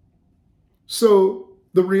 So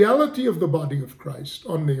the reality of the body of Christ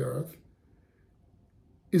on the earth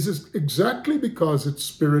is exactly because it's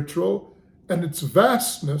spiritual and its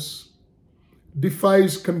vastness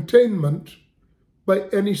defies containment by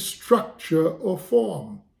any structure or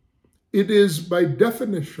form. It is by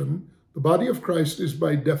definition, the body of Christ is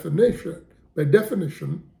by definition,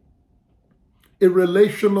 a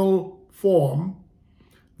relational form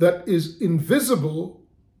that is invisible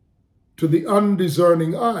to the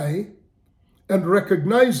undiscerning eye and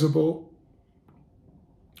recognizable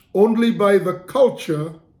only by the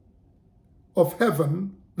culture of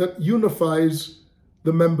heaven that unifies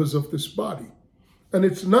the members of this body. And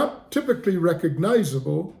it's not typically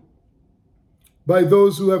recognizable by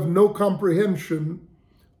those who have no comprehension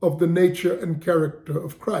of the nature and character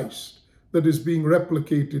of Christ that is being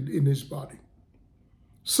replicated in his body.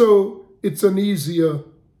 So it's an easier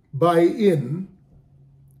buy-in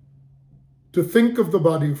to think of the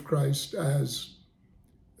body of Christ as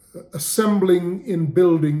assembling in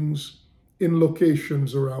buildings in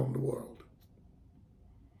locations around the world.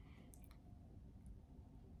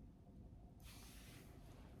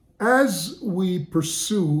 As we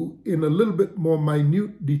pursue in a little bit more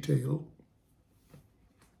minute detail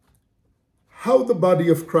how the body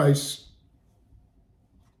of Christ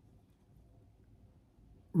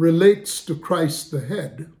relates to Christ the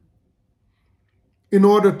head, in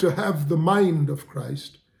order to have the mind of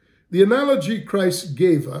Christ, the analogy Christ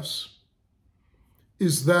gave us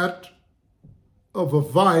is that of a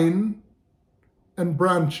vine and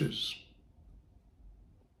branches.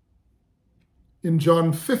 In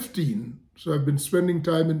John 15, so I've been spending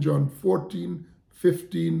time in John 14,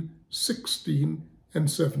 15, 16, and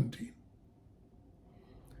 17.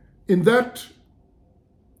 In that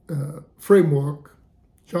framework,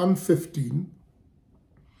 John 15,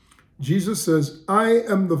 Jesus says, I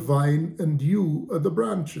am the vine and you are the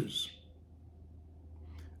branches.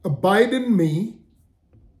 Abide in me,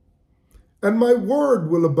 and my word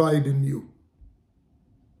will abide in you.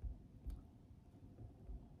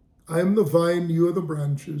 I am the vine, you are the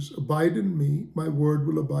branches. Abide in me, my word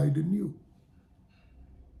will abide in you.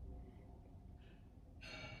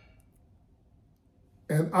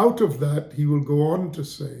 And out of that, he will go on to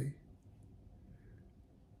say,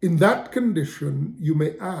 in that condition, you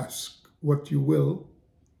may ask what you will,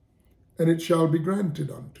 and it shall be granted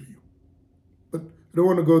unto you. But I don't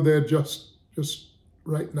want to go there just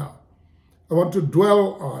right now. I want to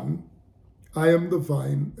dwell on, I am the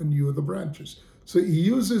vine and you are the branches. So he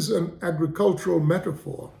uses an agricultural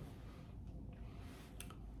metaphor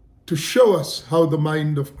to show us how the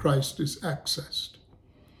mind of Christ is accessed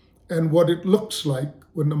and what it looks like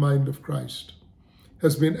when the mind of Christ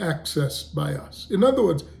has been accessed by us. In other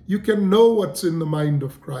words, you can know what's in the mind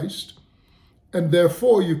of Christ, and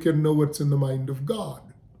therefore you can know what's in the mind of God.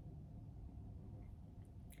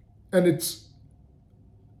 And it's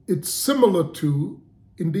similar to,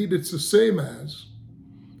 indeed it's the same as,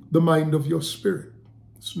 the mind of your spirit.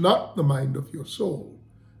 It's not the mind of your soul.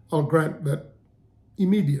 I'll grant that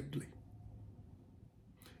immediately.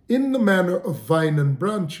 In the manner of vine and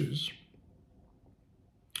branches,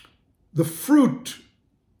 the fruit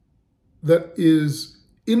that is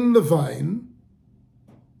in the vine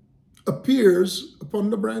appears upon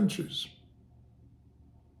the branches.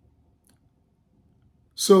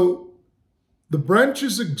 So the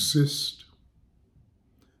branches exist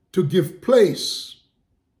to give place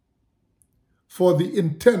for the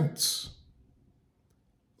intents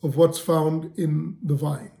of what's found in the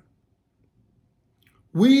vine.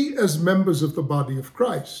 We, as members of the body of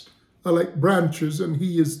Christ, are like branches and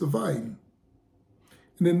he is the vine.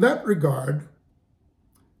 And in that regard,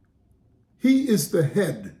 he is the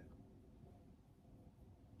head.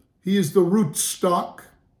 He is the root stock.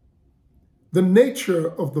 The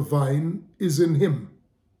nature of the vine is in him.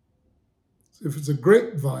 So if it's a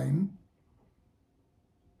grapevine,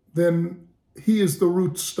 then he is the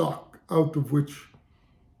root stock out of which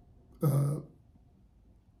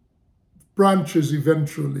branches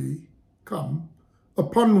eventually come,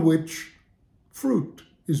 upon which fruit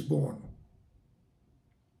is born.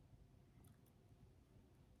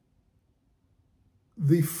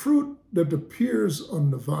 The fruit that appears on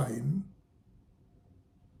the vine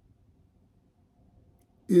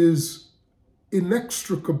is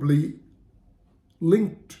inextricably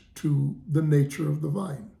linked to the nature of the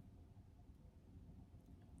vine.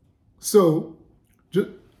 So,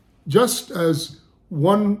 just as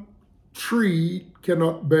one tree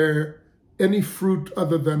cannot bear any fruit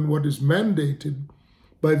other than what is mandated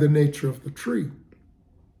by the nature of the tree,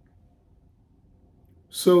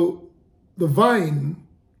 so the vine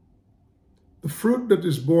The fruit that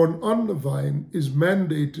is borne on the vine is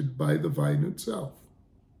mandated by the vine itself.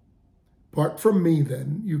 Apart from me,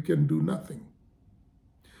 then, you can do nothing.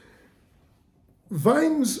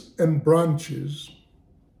 Vines and branches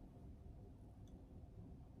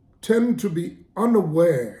tend to be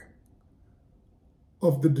unaware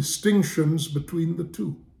of the distinctions between the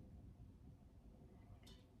two.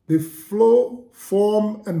 They flow,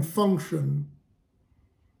 form, and function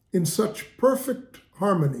in such perfect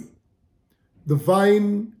harmony. The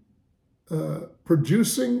vine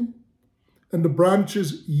producing and the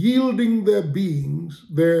branches yielding their beings,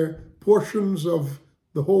 their portions of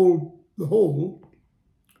the whole,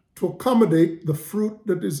 to accommodate the fruit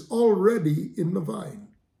that is already in the vine.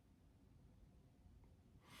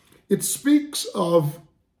 It speaks of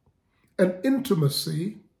an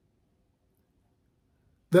intimacy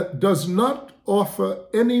that does not offer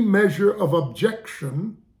any measure of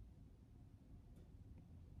objection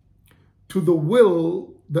to the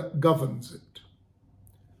will that governs it.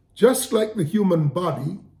 Just like the human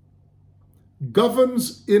body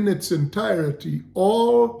governs in its entirety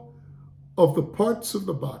all of the parts of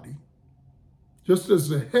the body, just as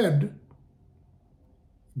the head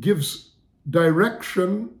gives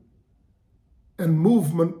direction and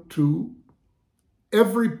movement to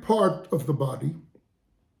every part of the body,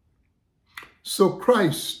 so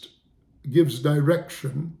Christ gives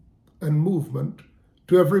direction and movement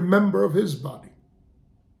to every member of his body.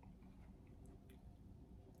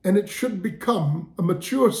 And it should become, a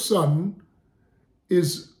mature son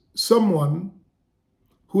is someone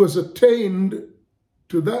who has attained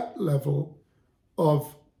to that level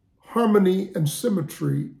of harmony and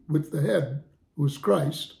symmetry with the head, who is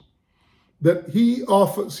Christ, that he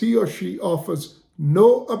or she offers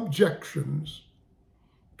no objections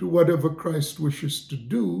to whatever Christ wishes to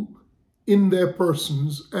do in their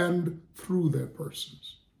persons and through their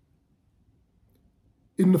persons,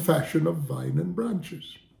 in the fashion of vine and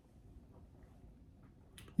branches.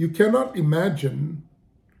 You cannot imagine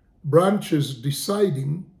branches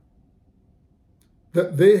deciding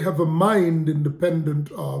that they have a mind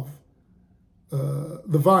independent of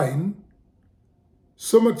the vine,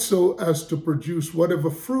 so much so as to produce whatever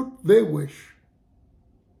fruit they wish,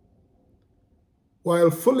 while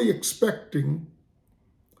fully expecting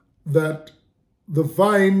that the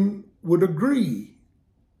vine would agree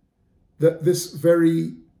that this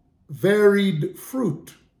very varied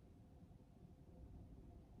fruit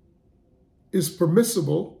is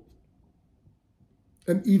permissible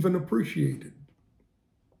and even appreciated.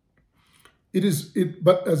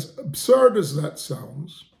 But as absurd as that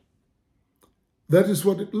sounds, that is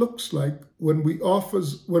what it looks like when we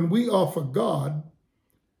offer God,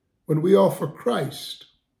 when we offer Christ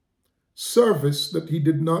service that he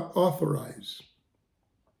did not authorize.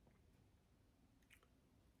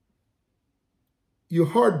 You're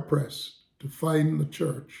hard-pressed to find the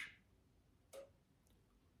church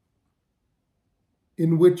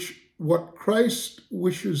in which what Christ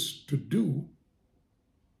wishes to do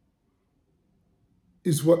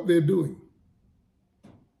is what they're doing.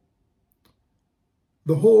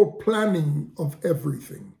 The whole planning of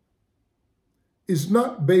everything is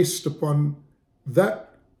not based upon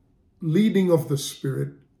that leading of the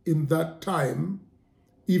Spirit in that time,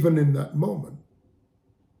 even in that moment.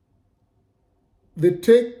 They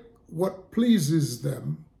take what pleases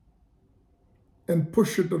them and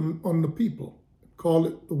push it on the people, call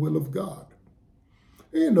it the will of God.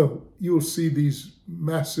 You know, you'll see these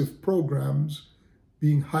massive programs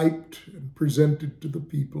being hyped and presented to the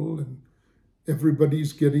people, and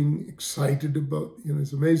everybody's getting excited about,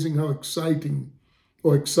 it's amazing how exciting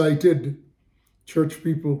or excited church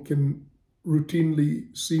people can routinely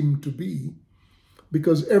seem to be,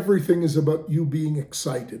 because everything is about you being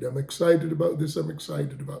excited. I'm excited about this, I'm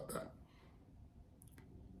excited about that.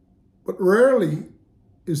 But rarely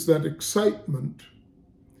is that excitement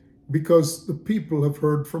because the people have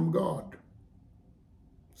heard from God.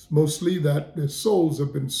 It's mostly that their souls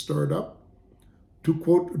have been stirred up to,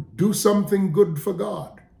 quote, do something good for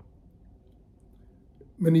God.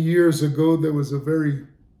 Many years ago, there was a very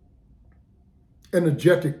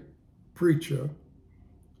energetic preacher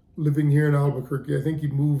living here in Albuquerque. I think he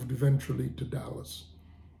moved eventually to Dallas.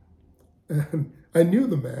 And I knew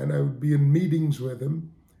the man. I would be in meetings with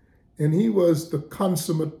him, and he was the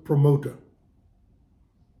consummate promoter,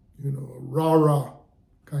 a rah-rah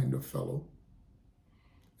kind of fellow.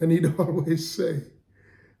 And he'd always say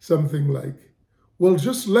something like, well,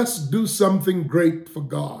 just let's do something great for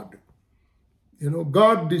God.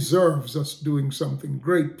 God deserves us doing something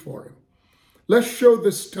great for him. Let's show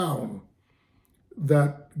this town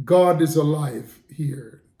that God is alive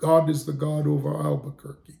here. God is the God over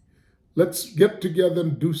Albuquerque. Let's get together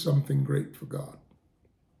and do something great for God.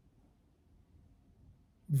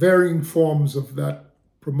 Varying forms of that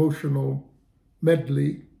promotional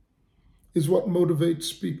medley is what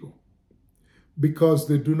motivates people, because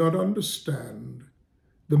they do not understand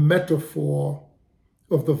the metaphor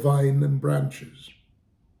of the vine and branches.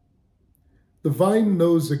 The vine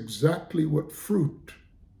knows exactly what fruit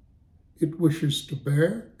it wishes to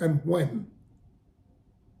bear and when.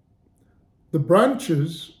 The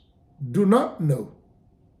branches do not know,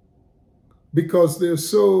 because they're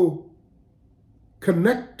so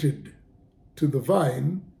connected to the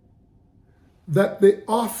vine that they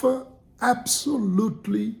offer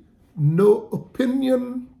absolutely no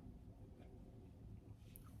opinion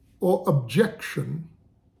or objection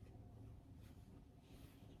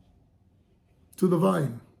to the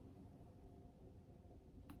vine.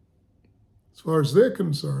 As far as they're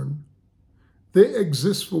concerned, they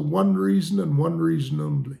exist for one reason and one reason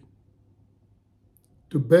only: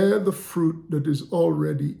 to bear the fruit that is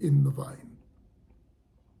already in the vine.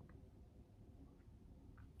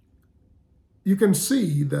 You can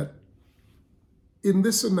see that in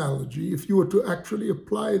this analogy, if you were to actually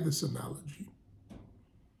apply this analogy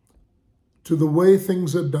to the way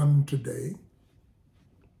things are done today,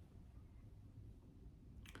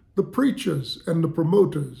 the preachers and the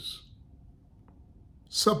promoters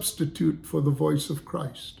substitute for the voice of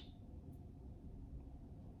Christ.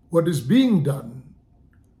 What is being done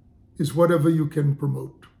is whatever you can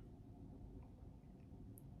promote.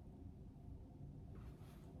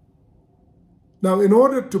 Now, in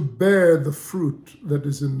order to bear the fruit that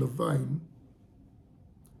is in the vine,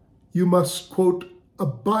 you must, quote,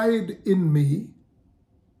 abide in me.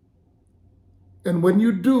 And when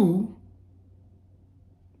you do,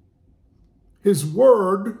 his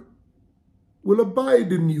word will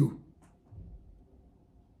abide in you.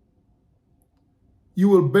 You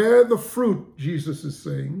will bear the fruit, Jesus is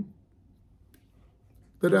saying,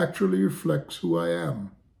 that actually reflects who I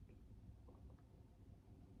am.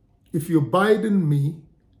 If you abide in me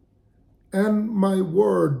and my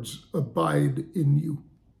words abide in you.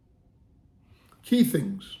 Key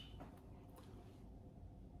things.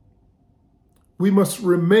 We must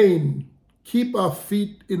remain, keep our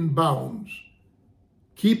feet in bounds,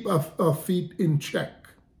 keep our feet in check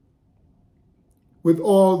with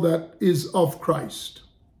all that is of Christ.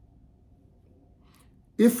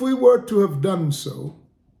 If we were to have done so,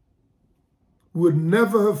 we would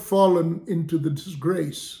never have fallen into the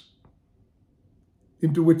disgrace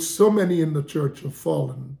into which so many in the church have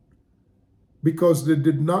fallen, because they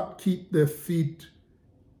did not keep their feet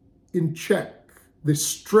in check. They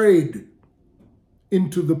strayed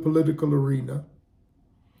into the political arena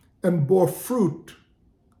and bore fruit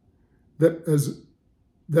that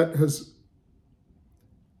has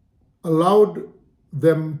allowed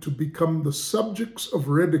them to become the subjects of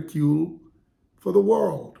ridicule for the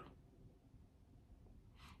world.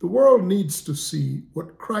 The world needs to see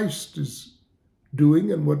what Christ is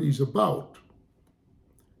doing and what he's about.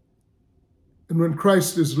 And when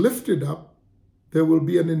Christ is lifted up, there will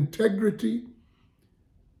be an integrity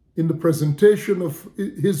in the presentation of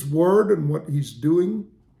his word and what he's doing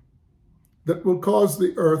that will cause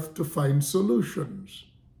the earth to find solutions.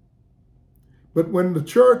 But when the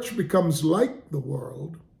church becomes like the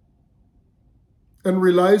world and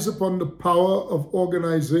relies upon the power of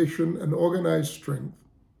organization and organized strength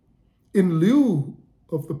in lieu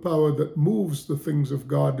of the power that moves the things of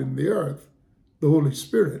God in the earth, the Holy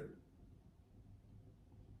Spirit,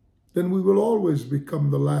 then we will always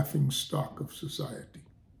become the laughing stock of society,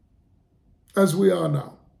 as we are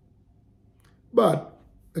now. But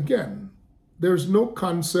again, there's no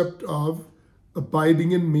concept of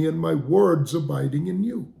abiding in me and my words abiding in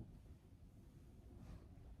you.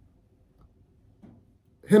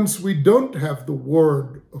 Hence, we don't have the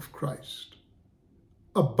word of Christ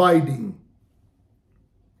abiding,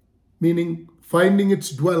 meaning finding its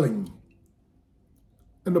dwelling.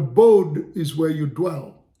 An abode is where you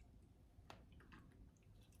dwell.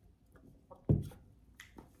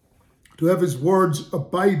 To have his words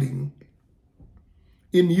abiding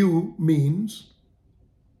in you means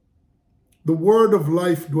the word of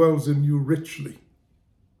life dwells in you richly.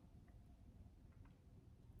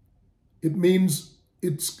 It means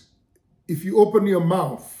if you open your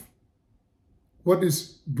mouth, what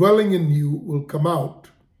is dwelling in you will come out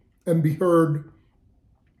and be heard,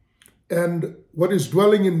 and what is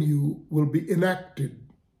dwelling in you will be enacted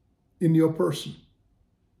in your person.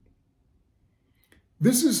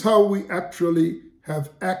 This is how we actually have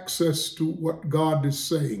access to what God is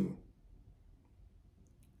saying,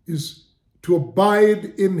 is to abide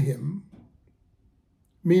in him,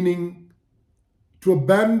 meaning to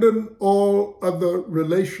abandon all other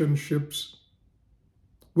relationships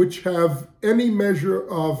which have any measure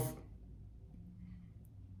of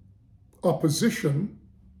opposition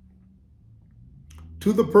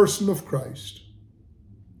to the person of Christ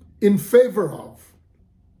in favor of,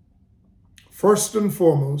 first and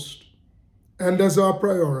foremost, and as our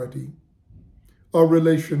priority, our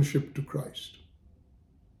relationship to Christ.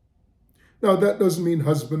 Now, that doesn't mean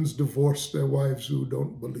husbands divorce their wives who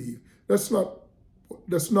don't believe. That's not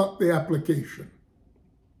the application.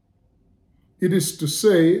 It is to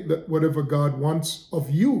say that whatever God wants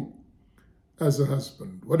of you as a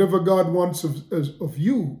husband, whatever God wants of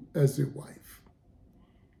you as a wife,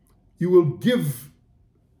 you will give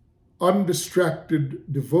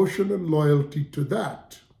undistracted devotion and loyalty to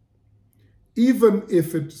that, even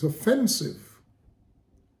if it's offensive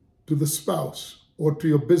to the spouse or to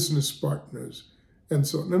your business partners and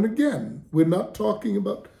so on. And again, we're not talking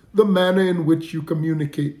about the manner in which you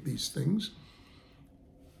communicate these things.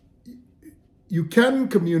 You can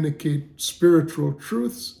communicate spiritual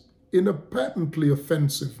truths in a patently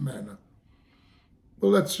offensive manner.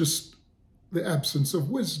 Well, that's just the absence of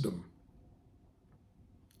wisdom.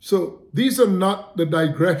 So these are not the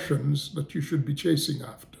digressions that you should be chasing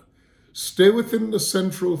after. Stay within the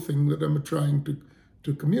central thing that I'm trying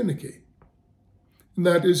to communicate. And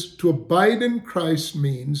that is, to abide in Christ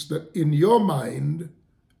means that in your mind,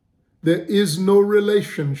 there is no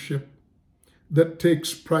relationship that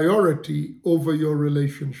takes priority over your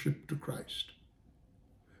relationship to Christ.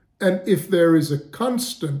 And if there is a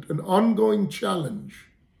constant and ongoing challenge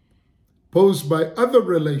posed by other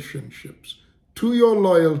relationships to your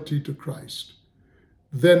loyalty to Christ,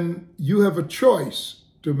 then you have a choice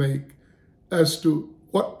to make as to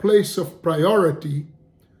what place of priority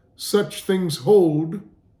such things hold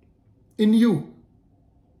in you.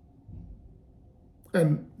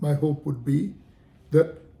 And my hope would be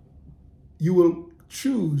that you will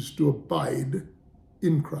choose to abide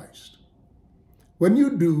in Christ. When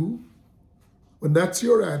you do, when that's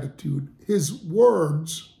your attitude, his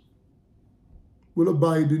words will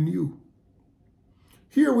abide in you.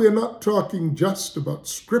 Here we are not talking just about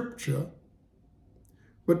scripture,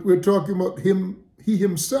 but we're talking about he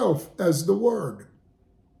himself as the word.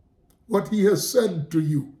 What he has said to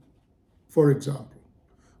you, for example,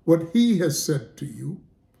 what he has said to you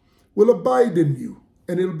will abide in you,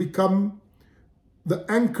 and it'll become the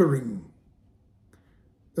anchoring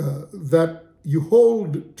that you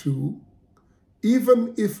hold to,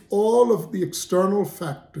 even if all of the external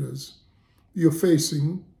factors you're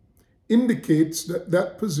facing indicates that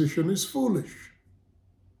that position is foolish.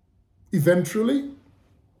 Eventually,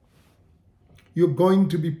 you're going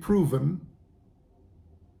to be proven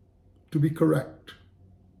to be correct.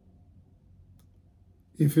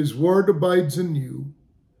 If his word abides in you,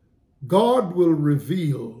 God will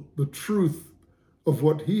reveal the truth of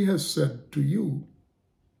what he has said to you,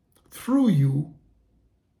 through you,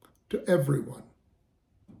 to everyone.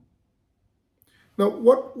 Now,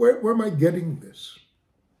 where am I getting this?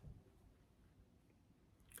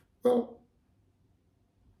 Well,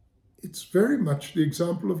 it's very much the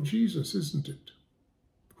example of Jesus, isn't it?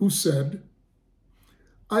 Who said,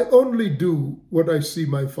 I only do what I see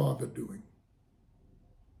my Father doing.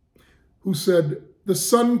 Who said, the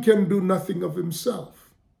Son can do nothing of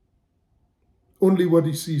himself, only what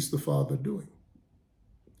he sees the Father doing.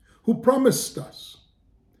 Who promised us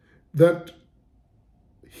that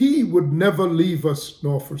he would never leave us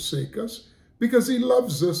nor forsake us, because he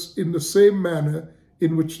loves us in the same manner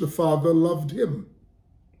in which the Father loved him.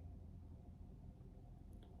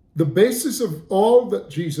 The basis of all that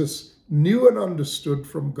Jesus knew and understood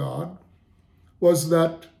from God was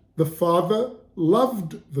that the Father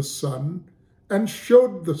loved the Son and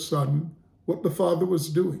showed the Son what the Father was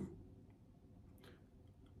doing.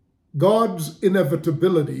 God's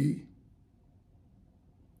inevitability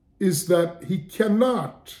is that he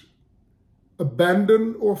cannot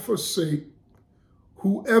abandon or forsake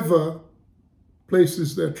whoever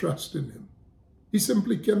places their trust in him. He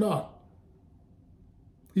simply cannot.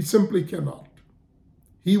 He simply cannot.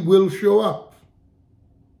 He will show up.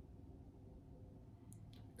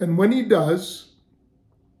 And when he does,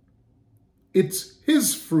 it's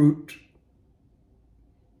his fruit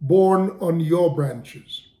born on your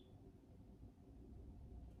branches.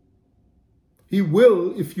 He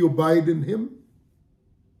will, if you abide in him,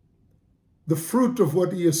 the fruit of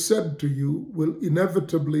what he has said to you will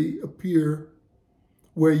inevitably appear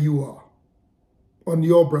where you are, on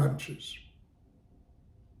your branches.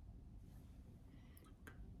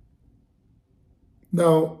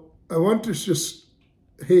 Now, I want to just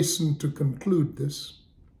hasten to conclude this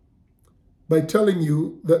by telling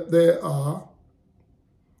you that there are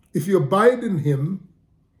If you abide in him,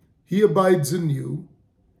 he abides in you,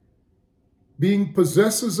 being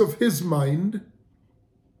possessors of his mind,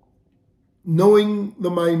 knowing the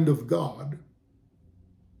mind of God.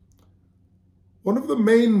 One of the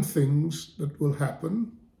main things that will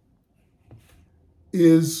happen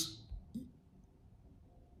is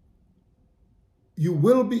you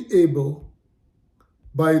will be able,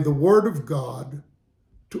 by the word of God,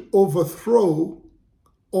 to overthrow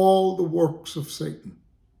all the works of Satan.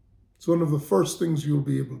 It's one of the first things you'll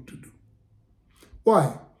be able to do.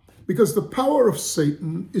 Why? Because the power of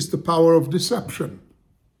Satan is the power of deception.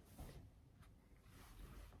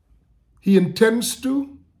 He intends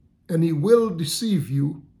to, and he will deceive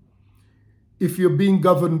you if you're being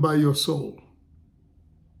governed by your soul.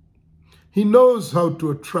 He knows how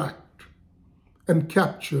to attract and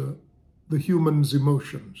capture the human's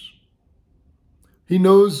emotions. He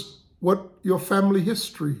knows what your family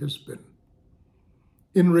history has been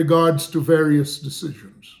in regards to various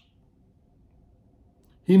decisions.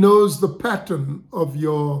 He knows the pattern of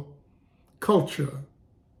your culture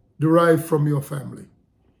derived from your family.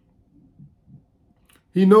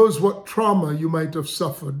 He knows what trauma you might have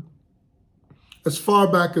suffered as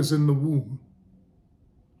far back as in the womb.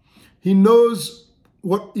 He knows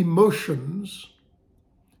what emotions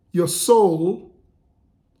your soul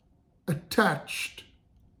attached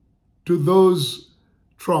to those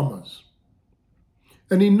traumas.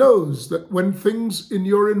 And he knows that when things in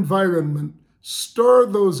your environment stir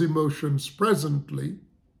those emotions presently,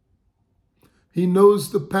 he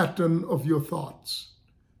knows the pattern of your thoughts.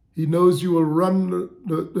 He knows you will run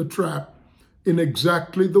the trap in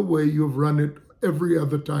exactly the way you've run it every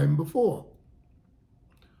other time before.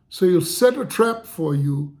 So he'll set a trap for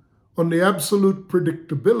you on the absolute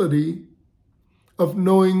predictability of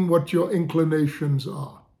knowing what your inclinations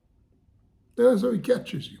are. That's how he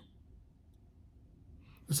catches you.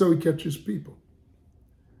 That's how he catches people.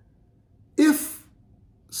 If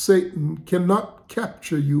Satan cannot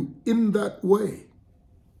capture you in that way,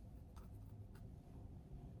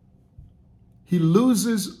 he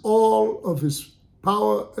loses all of his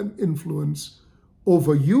power and influence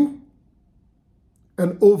over you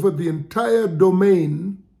and over the entire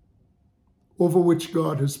domain over which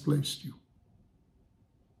God has placed you.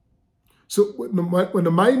 So when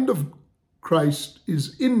the mind of Christ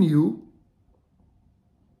is in you,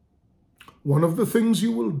 one of the things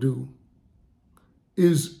you will do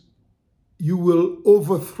is you will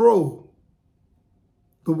overthrow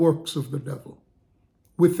the works of the devil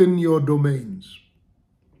within your domains.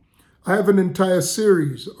 I have an entire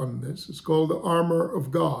series on this. It's called The Armor of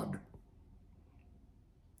God.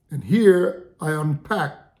 And here I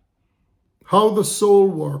unpack how the soul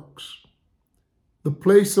works, the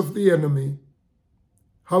place of the enemy,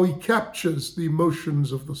 how he captures the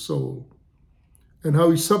emotions of the soul, and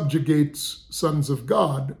how he subjugates sons of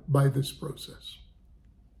God by this process.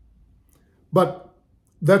 But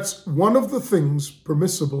that's one of the things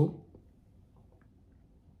permissible.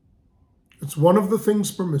 It's one of the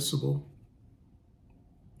things permissible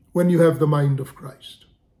when you have the mind of Christ.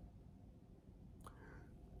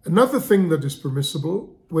 Another thing that is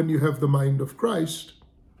permissible when you have the mind of Christ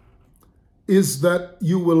is that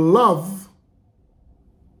you will love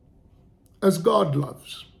as God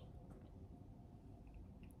loves.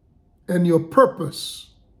 And your purpose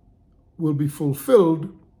will be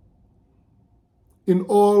fulfilled in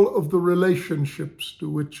all of the relationships to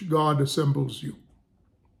which God assembles you.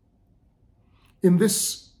 In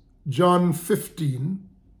this John 15,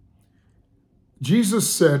 Jesus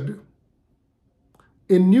said,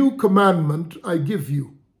 "A new commandment I give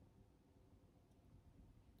you.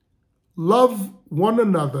 Love one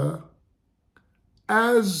another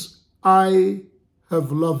as I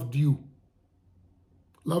have loved you."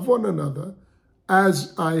 Love one another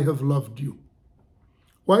as I have loved you.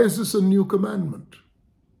 Why is this a new commandment?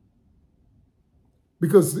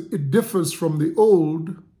 Because it differs from the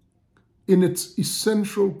old in its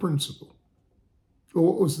essential principle. So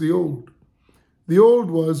what was the old? The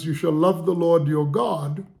old was, you shall love the Lord your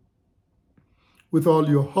God with all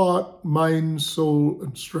your heart, mind, soul,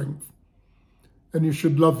 and strength. And you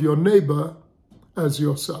should love your neighbor as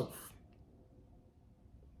yourself.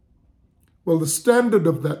 Well, the standard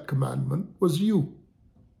of that commandment was you.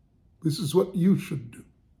 This is what you should do.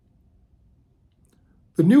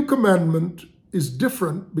 The new commandment is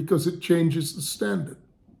different because it changes the standard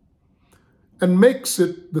and makes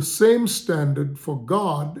it the same standard for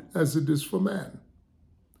God as it is for man.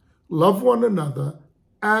 Love one another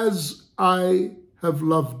as I have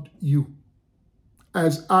loved you.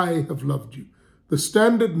 As I have loved you. The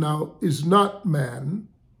standard now is not man,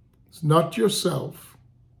 it's not yourself.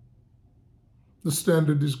 The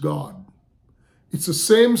standard is God. It's the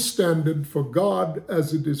same standard for God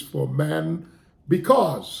as it is for man,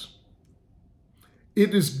 because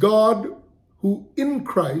it is God who in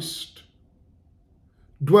Christ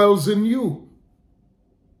dwells in you.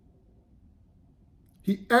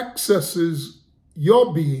 He accesses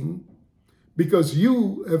your being because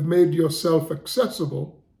you have made yourself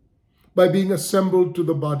accessible by being assembled to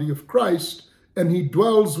the body of Christ, and he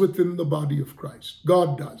dwells within the body of Christ.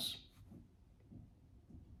 God does.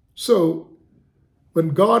 So, when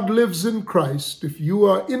God lives in Christ, if you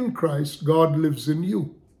are in Christ, God lives in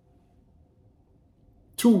you.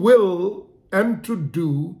 To will and to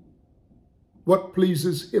do what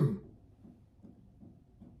pleases him.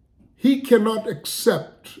 He cannot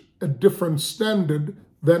accept a different standard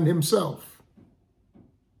than himself.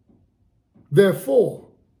 Therefore,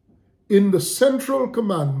 in the central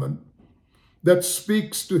commandment that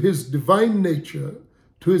speaks to his divine nature,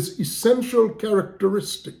 to his essential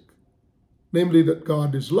characteristic, namely that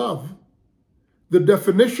God is love, the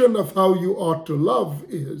definition of how you ought to love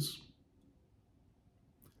is,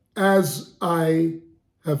 as I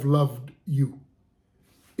have loved you.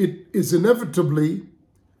 It is inevitably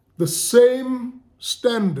the same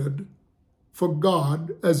standard for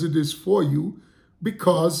God as it is for you,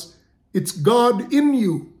 because it's God in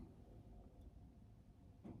you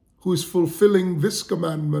who is fulfilling this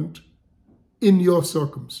commandment in your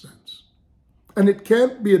circumstance. And it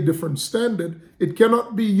can't be a different standard. It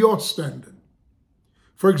cannot be your standard.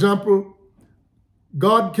 For example,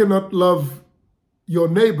 God cannot love your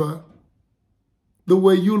neighbor the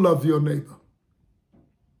way you love your neighbor.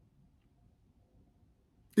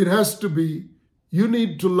 It has to be, you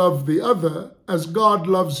need to love the other as God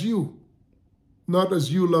loves you, not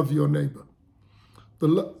as you love your neighbor.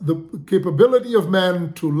 The capability of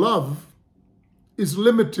man to love is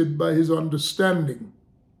limited by his understanding.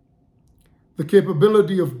 The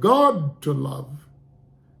capability of God to love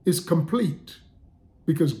is complete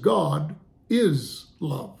because God is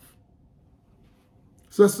love.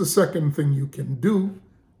 So that's the second thing you can do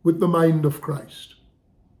with the mind of Christ.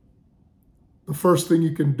 The first thing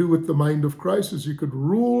you can do with the mind of Christ is you could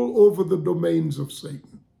rule over the domains of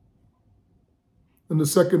Satan. And the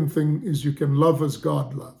second thing is you can love as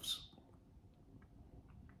God loves.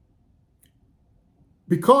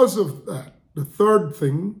 Because of that, the third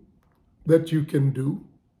thing that you can do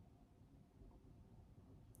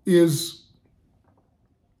is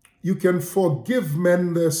you can forgive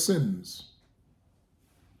men their sins.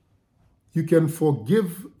 You can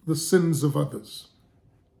forgive the sins of others.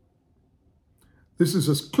 This is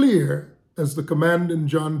as clear as the command in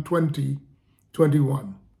John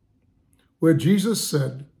 20:21, where Jesus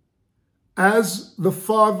said, "As the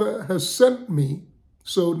Father has sent me,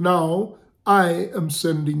 so now I am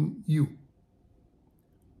sending you."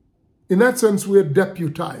 In that sense, we are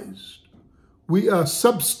deputized. We are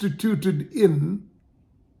substituted in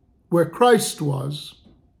where Christ was,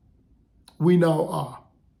 we now are,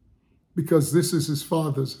 because this is his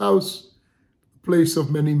Father's house, a place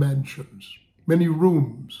of many mansions, many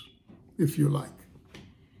rooms, if you like.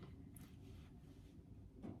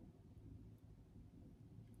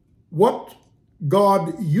 What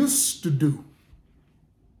God used to do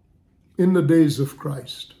in the days of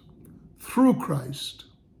Christ, through Christ,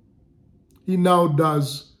 he now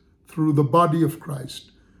does through the body of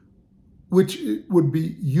Christ, which would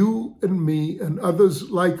be you and me and others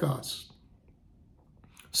like us,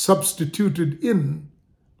 substituted in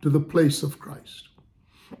to the place of Christ.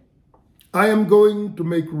 I am going to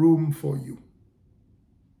make room for you.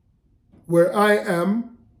 Where I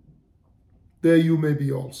am, there you may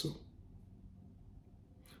be also.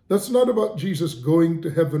 That's not about Jesus going to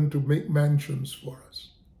heaven to make mansions for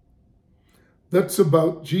us. That's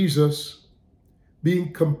about Jesus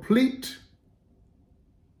being complete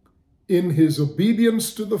in his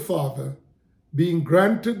obedience to the Father, being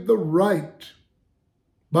granted the right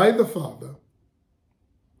by the Father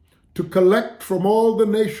to collect from all the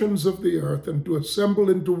nations of the earth and to assemble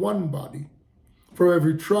into one body, for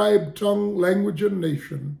every tribe, tongue, language, and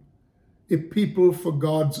nation, a people for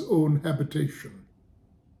God's own habitation.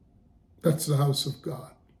 That's the house of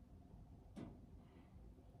God.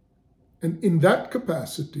 And in that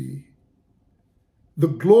capacity, the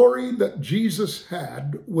glory that Jesus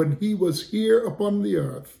had when he was here upon the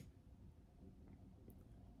earth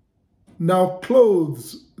now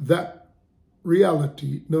clothes that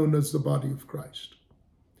reality known as the body of Christ.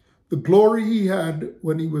 The glory he had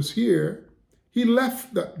when he was here, he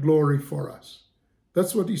left that glory for us.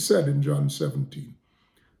 That's what he said in John 17.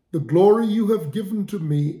 The glory you have given to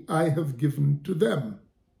me, I have given to them,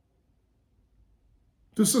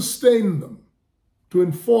 to sustain them, to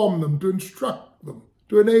inform them, to instruct them,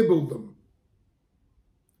 to enable them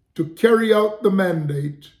to carry out the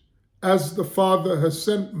mandate as the Father has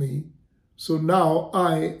sent me, so now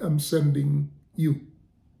I am sending you.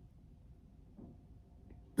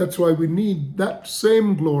 That's why we need that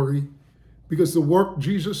same glory, because the work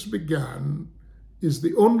Jesus began is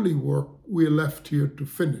the only work we're left here to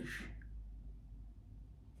finish.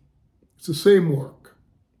 It's the same work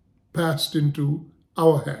passed into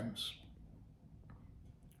our hands.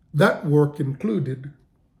 That work included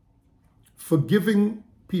forgiving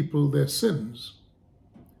people their sins,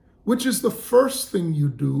 which is the first thing you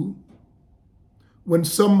do when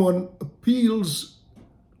someone appeals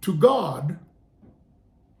to God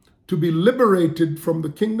to be liberated from the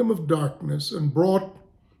kingdom of darkness and brought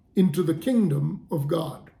into the kingdom of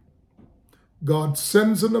God. God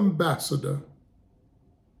sends an ambassador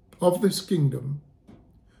of this kingdom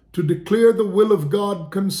to declare the will of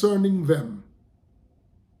God concerning them.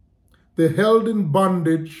 They're held in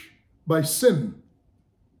bondage by sin.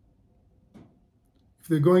 If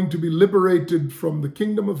they're going to be liberated from the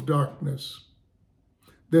kingdom of darkness,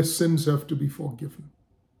 their sins have to be forgiven.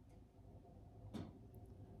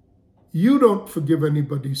 You don't forgive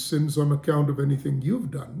anybody's sins on account of anything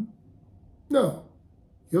you've done. No,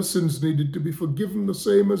 your sins needed to be forgiven the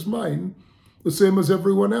same as mine, the same as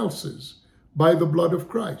everyone else's, by the blood of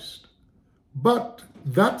Christ. But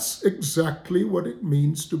that's exactly what it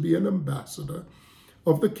means to be an ambassador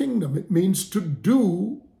of the kingdom. It means to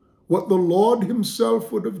do what the Lord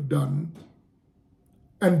himself would have done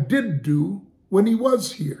and did do when he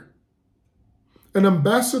was here. An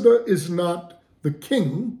ambassador is not the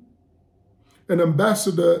king. An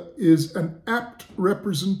ambassador is an apt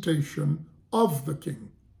representation of the king.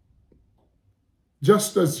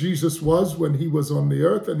 Just as Jesus was when he was on the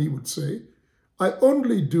earth, and he would say, I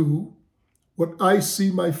only do what I see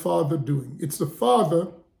my Father doing. It's the Father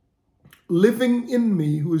living in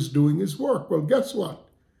me who is doing his work. Well, guess what?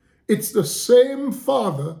 It's the same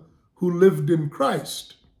Father who lived in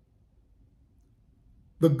Christ.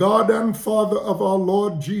 The God and Father of our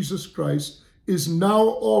Lord Jesus Christ is now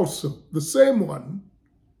also, the same one,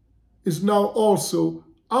 is now also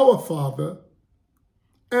our Father,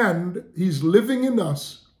 and he's living in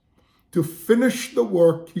us to finish the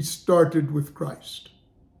work he started with Christ.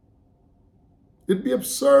 It'd be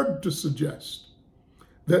absurd to suggest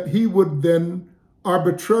that he would then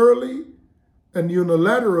arbitrarily and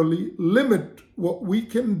unilaterally limit what we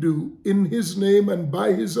can do in his name and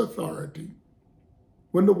by his authority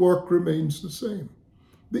when the work remains the same.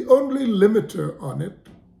 The only limiter on it,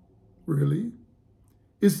 really,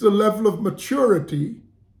 is the level of maturity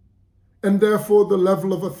and therefore the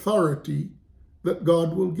level of authority that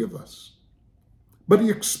God will give us. But he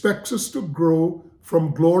expects us to grow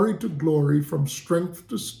from glory to glory, from strength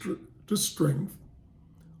to strength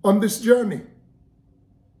on this journey.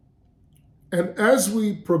 And as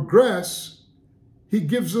we progress, he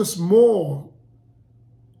gives us more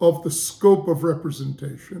of the scope of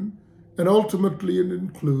representation, and ultimately it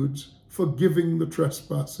includes forgiving the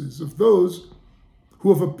trespasses of those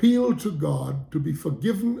who have appealed to God to be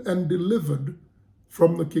forgiven and delivered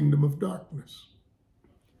from the kingdom of darkness.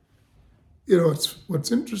 You know,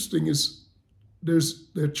 what's interesting is there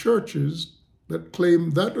are churches that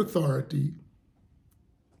claim that authority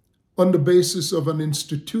on the basis of an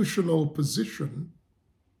institutional position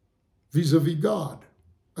vis-a-vis God.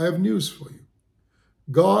 I have news for you.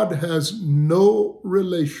 God has no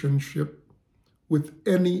relationship with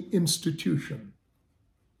any institution.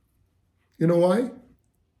 You know why?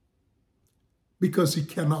 Because he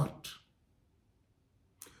cannot.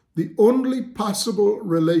 The only possible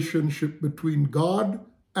relationship between God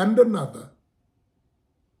and another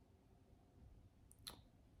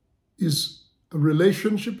is a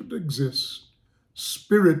relationship that exists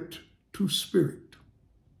spirit to spirit.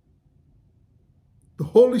 The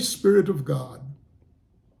Holy Spirit of God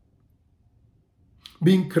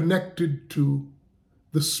being connected to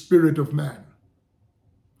the spirit of man.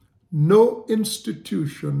 No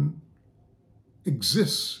institution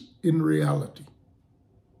exists in reality.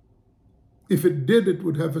 If it did, it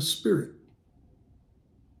would have a spirit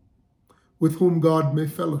with whom God may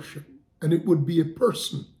fellowship, and it would be a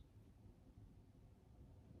person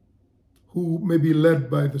who may be led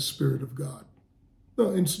by the Spirit of God.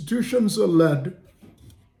 No, institutions are led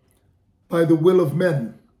by the will of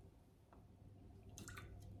men.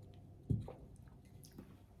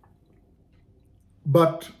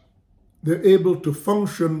 But they're able to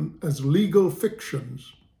function as legal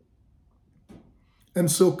fictions and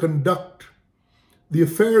so conduct the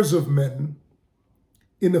affairs of men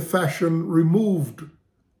in a fashion removed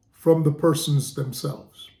from the persons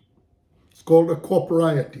themselves. It's called a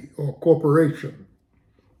corporiety or corporation.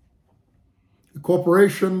 A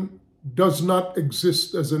corporation does not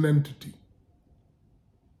exist as an entity,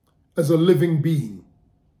 as a living being.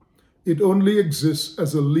 It only exists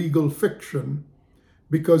as a legal fiction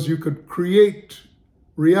because you could create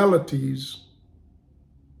realities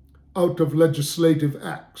out of legislative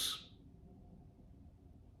acts.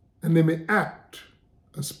 And they may act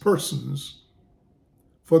as persons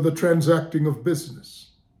for the transacting of business.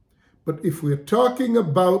 But if we're talking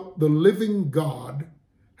about the living God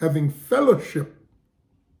having fellowship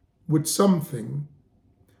with something,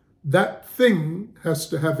 that thing has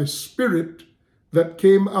to have a spirit that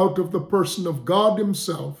came out of the person of God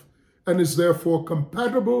himself and is therefore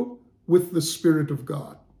compatible with the Spirit of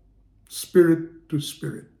God, spirit to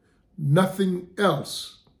spirit. Nothing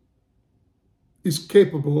else is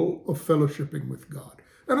capable of fellowshipping with God.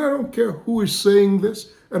 And I don't care who is saying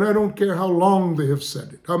this, and I don't care how long they have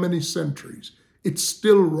said it, how many centuries. It's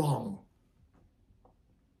still wrong.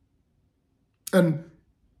 And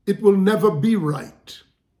it will never be right.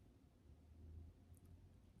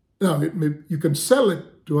 Now, you can sell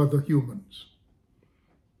it to other humans,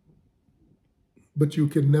 but you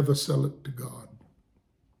can never sell it to God,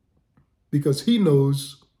 because he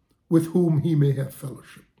knows with whom he may have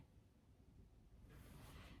fellowship.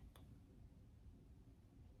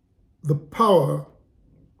 The power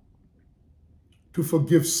to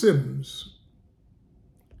forgive sins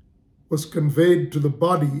was conveyed to the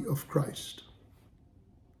body of Christ.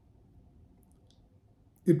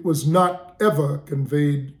 It was not ever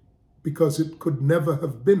conveyed because it could never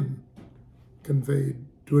have been conveyed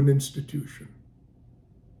to an institution.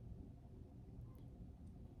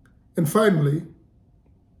 And finally,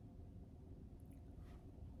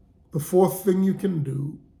 the fourth thing you can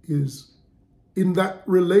do is, in that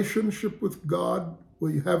relationship with God where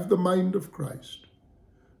you have the mind of Christ,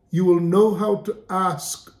 you will know how to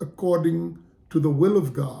ask according to the will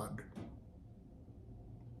of God,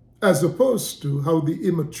 as opposed to how the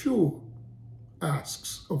immature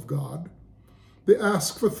asks of God. They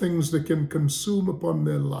ask for things they can consume upon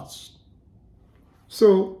their lust.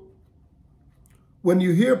 So, when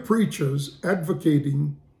you hear preachers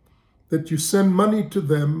advocating that you send money to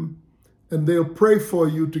them and they'll pray for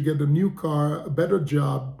you to get a new car, a better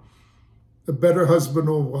job, a better husband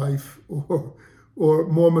or wife, or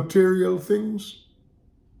more material things,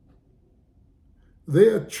 they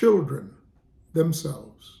are children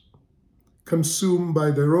themselves, consumed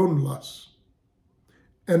by their own lusts,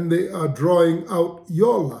 and they are drawing out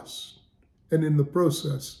your lust, and in the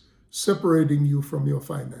process, separating you from your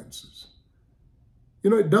finances. You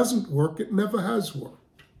know, it doesn't work. It never has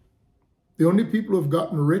worked. The only people who have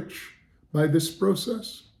gotten rich by this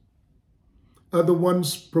process are the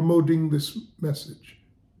ones promoting this message,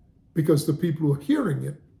 because the people who are hearing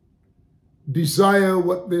it desire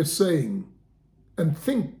what they're saying and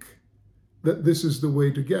think that this is the way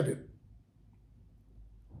to get it.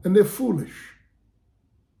 And they're foolish.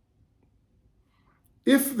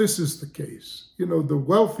 If this is the case, you know, the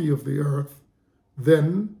wealthy of the earth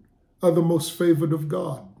then are the most favored of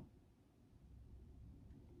God,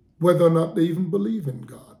 whether or not they even believe in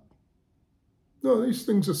God. No, these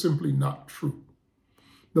things are simply not true.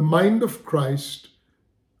 The mind of Christ,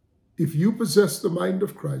 if you possess the mind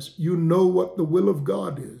of Christ, you know what the will of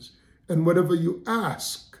God is, and whatever you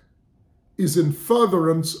ask is in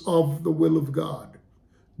furtherance of the will of God.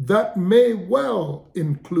 That may well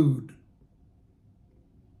include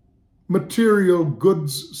material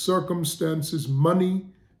goods, circumstances, money,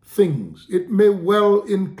 things. It may well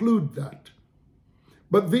include that.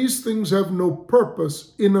 But these things have no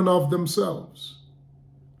purpose in and of themselves.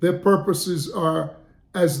 Their purposes are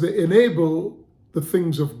as they enable the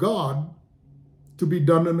things of God to be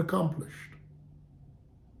done and accomplished.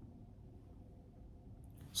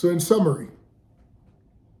 So in summary,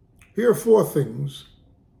 here are four things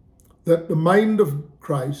that the mind of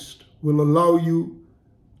Christ will allow you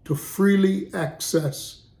to freely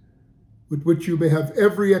access, with which you may have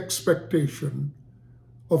every expectation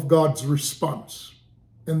of God's response,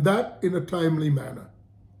 and that in a timely manner.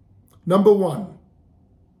 Number one,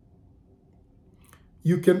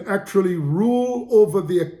 you can actually rule over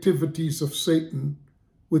the activities of Satan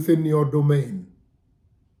within your domain.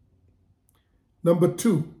 Number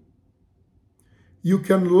two, you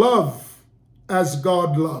can love as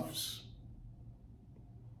God loves,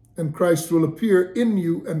 and Christ will appear in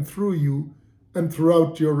you and through you and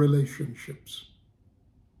throughout your relationships.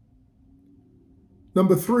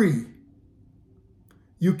 Number three,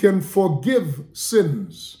 you can forgive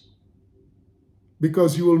sins,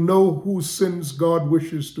 because you will know whose sins God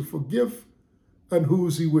wishes to forgive and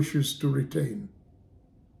whose he wishes to retain.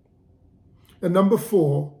 And number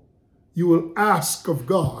 4, you will ask of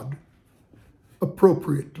God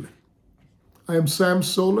appropriately. I am Sam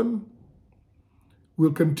Solon.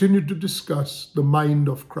 We'll continue to discuss the mind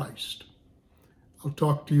of Christ. I'll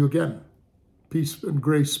talk to you again. Peace and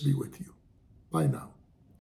grace be with you. Bye now.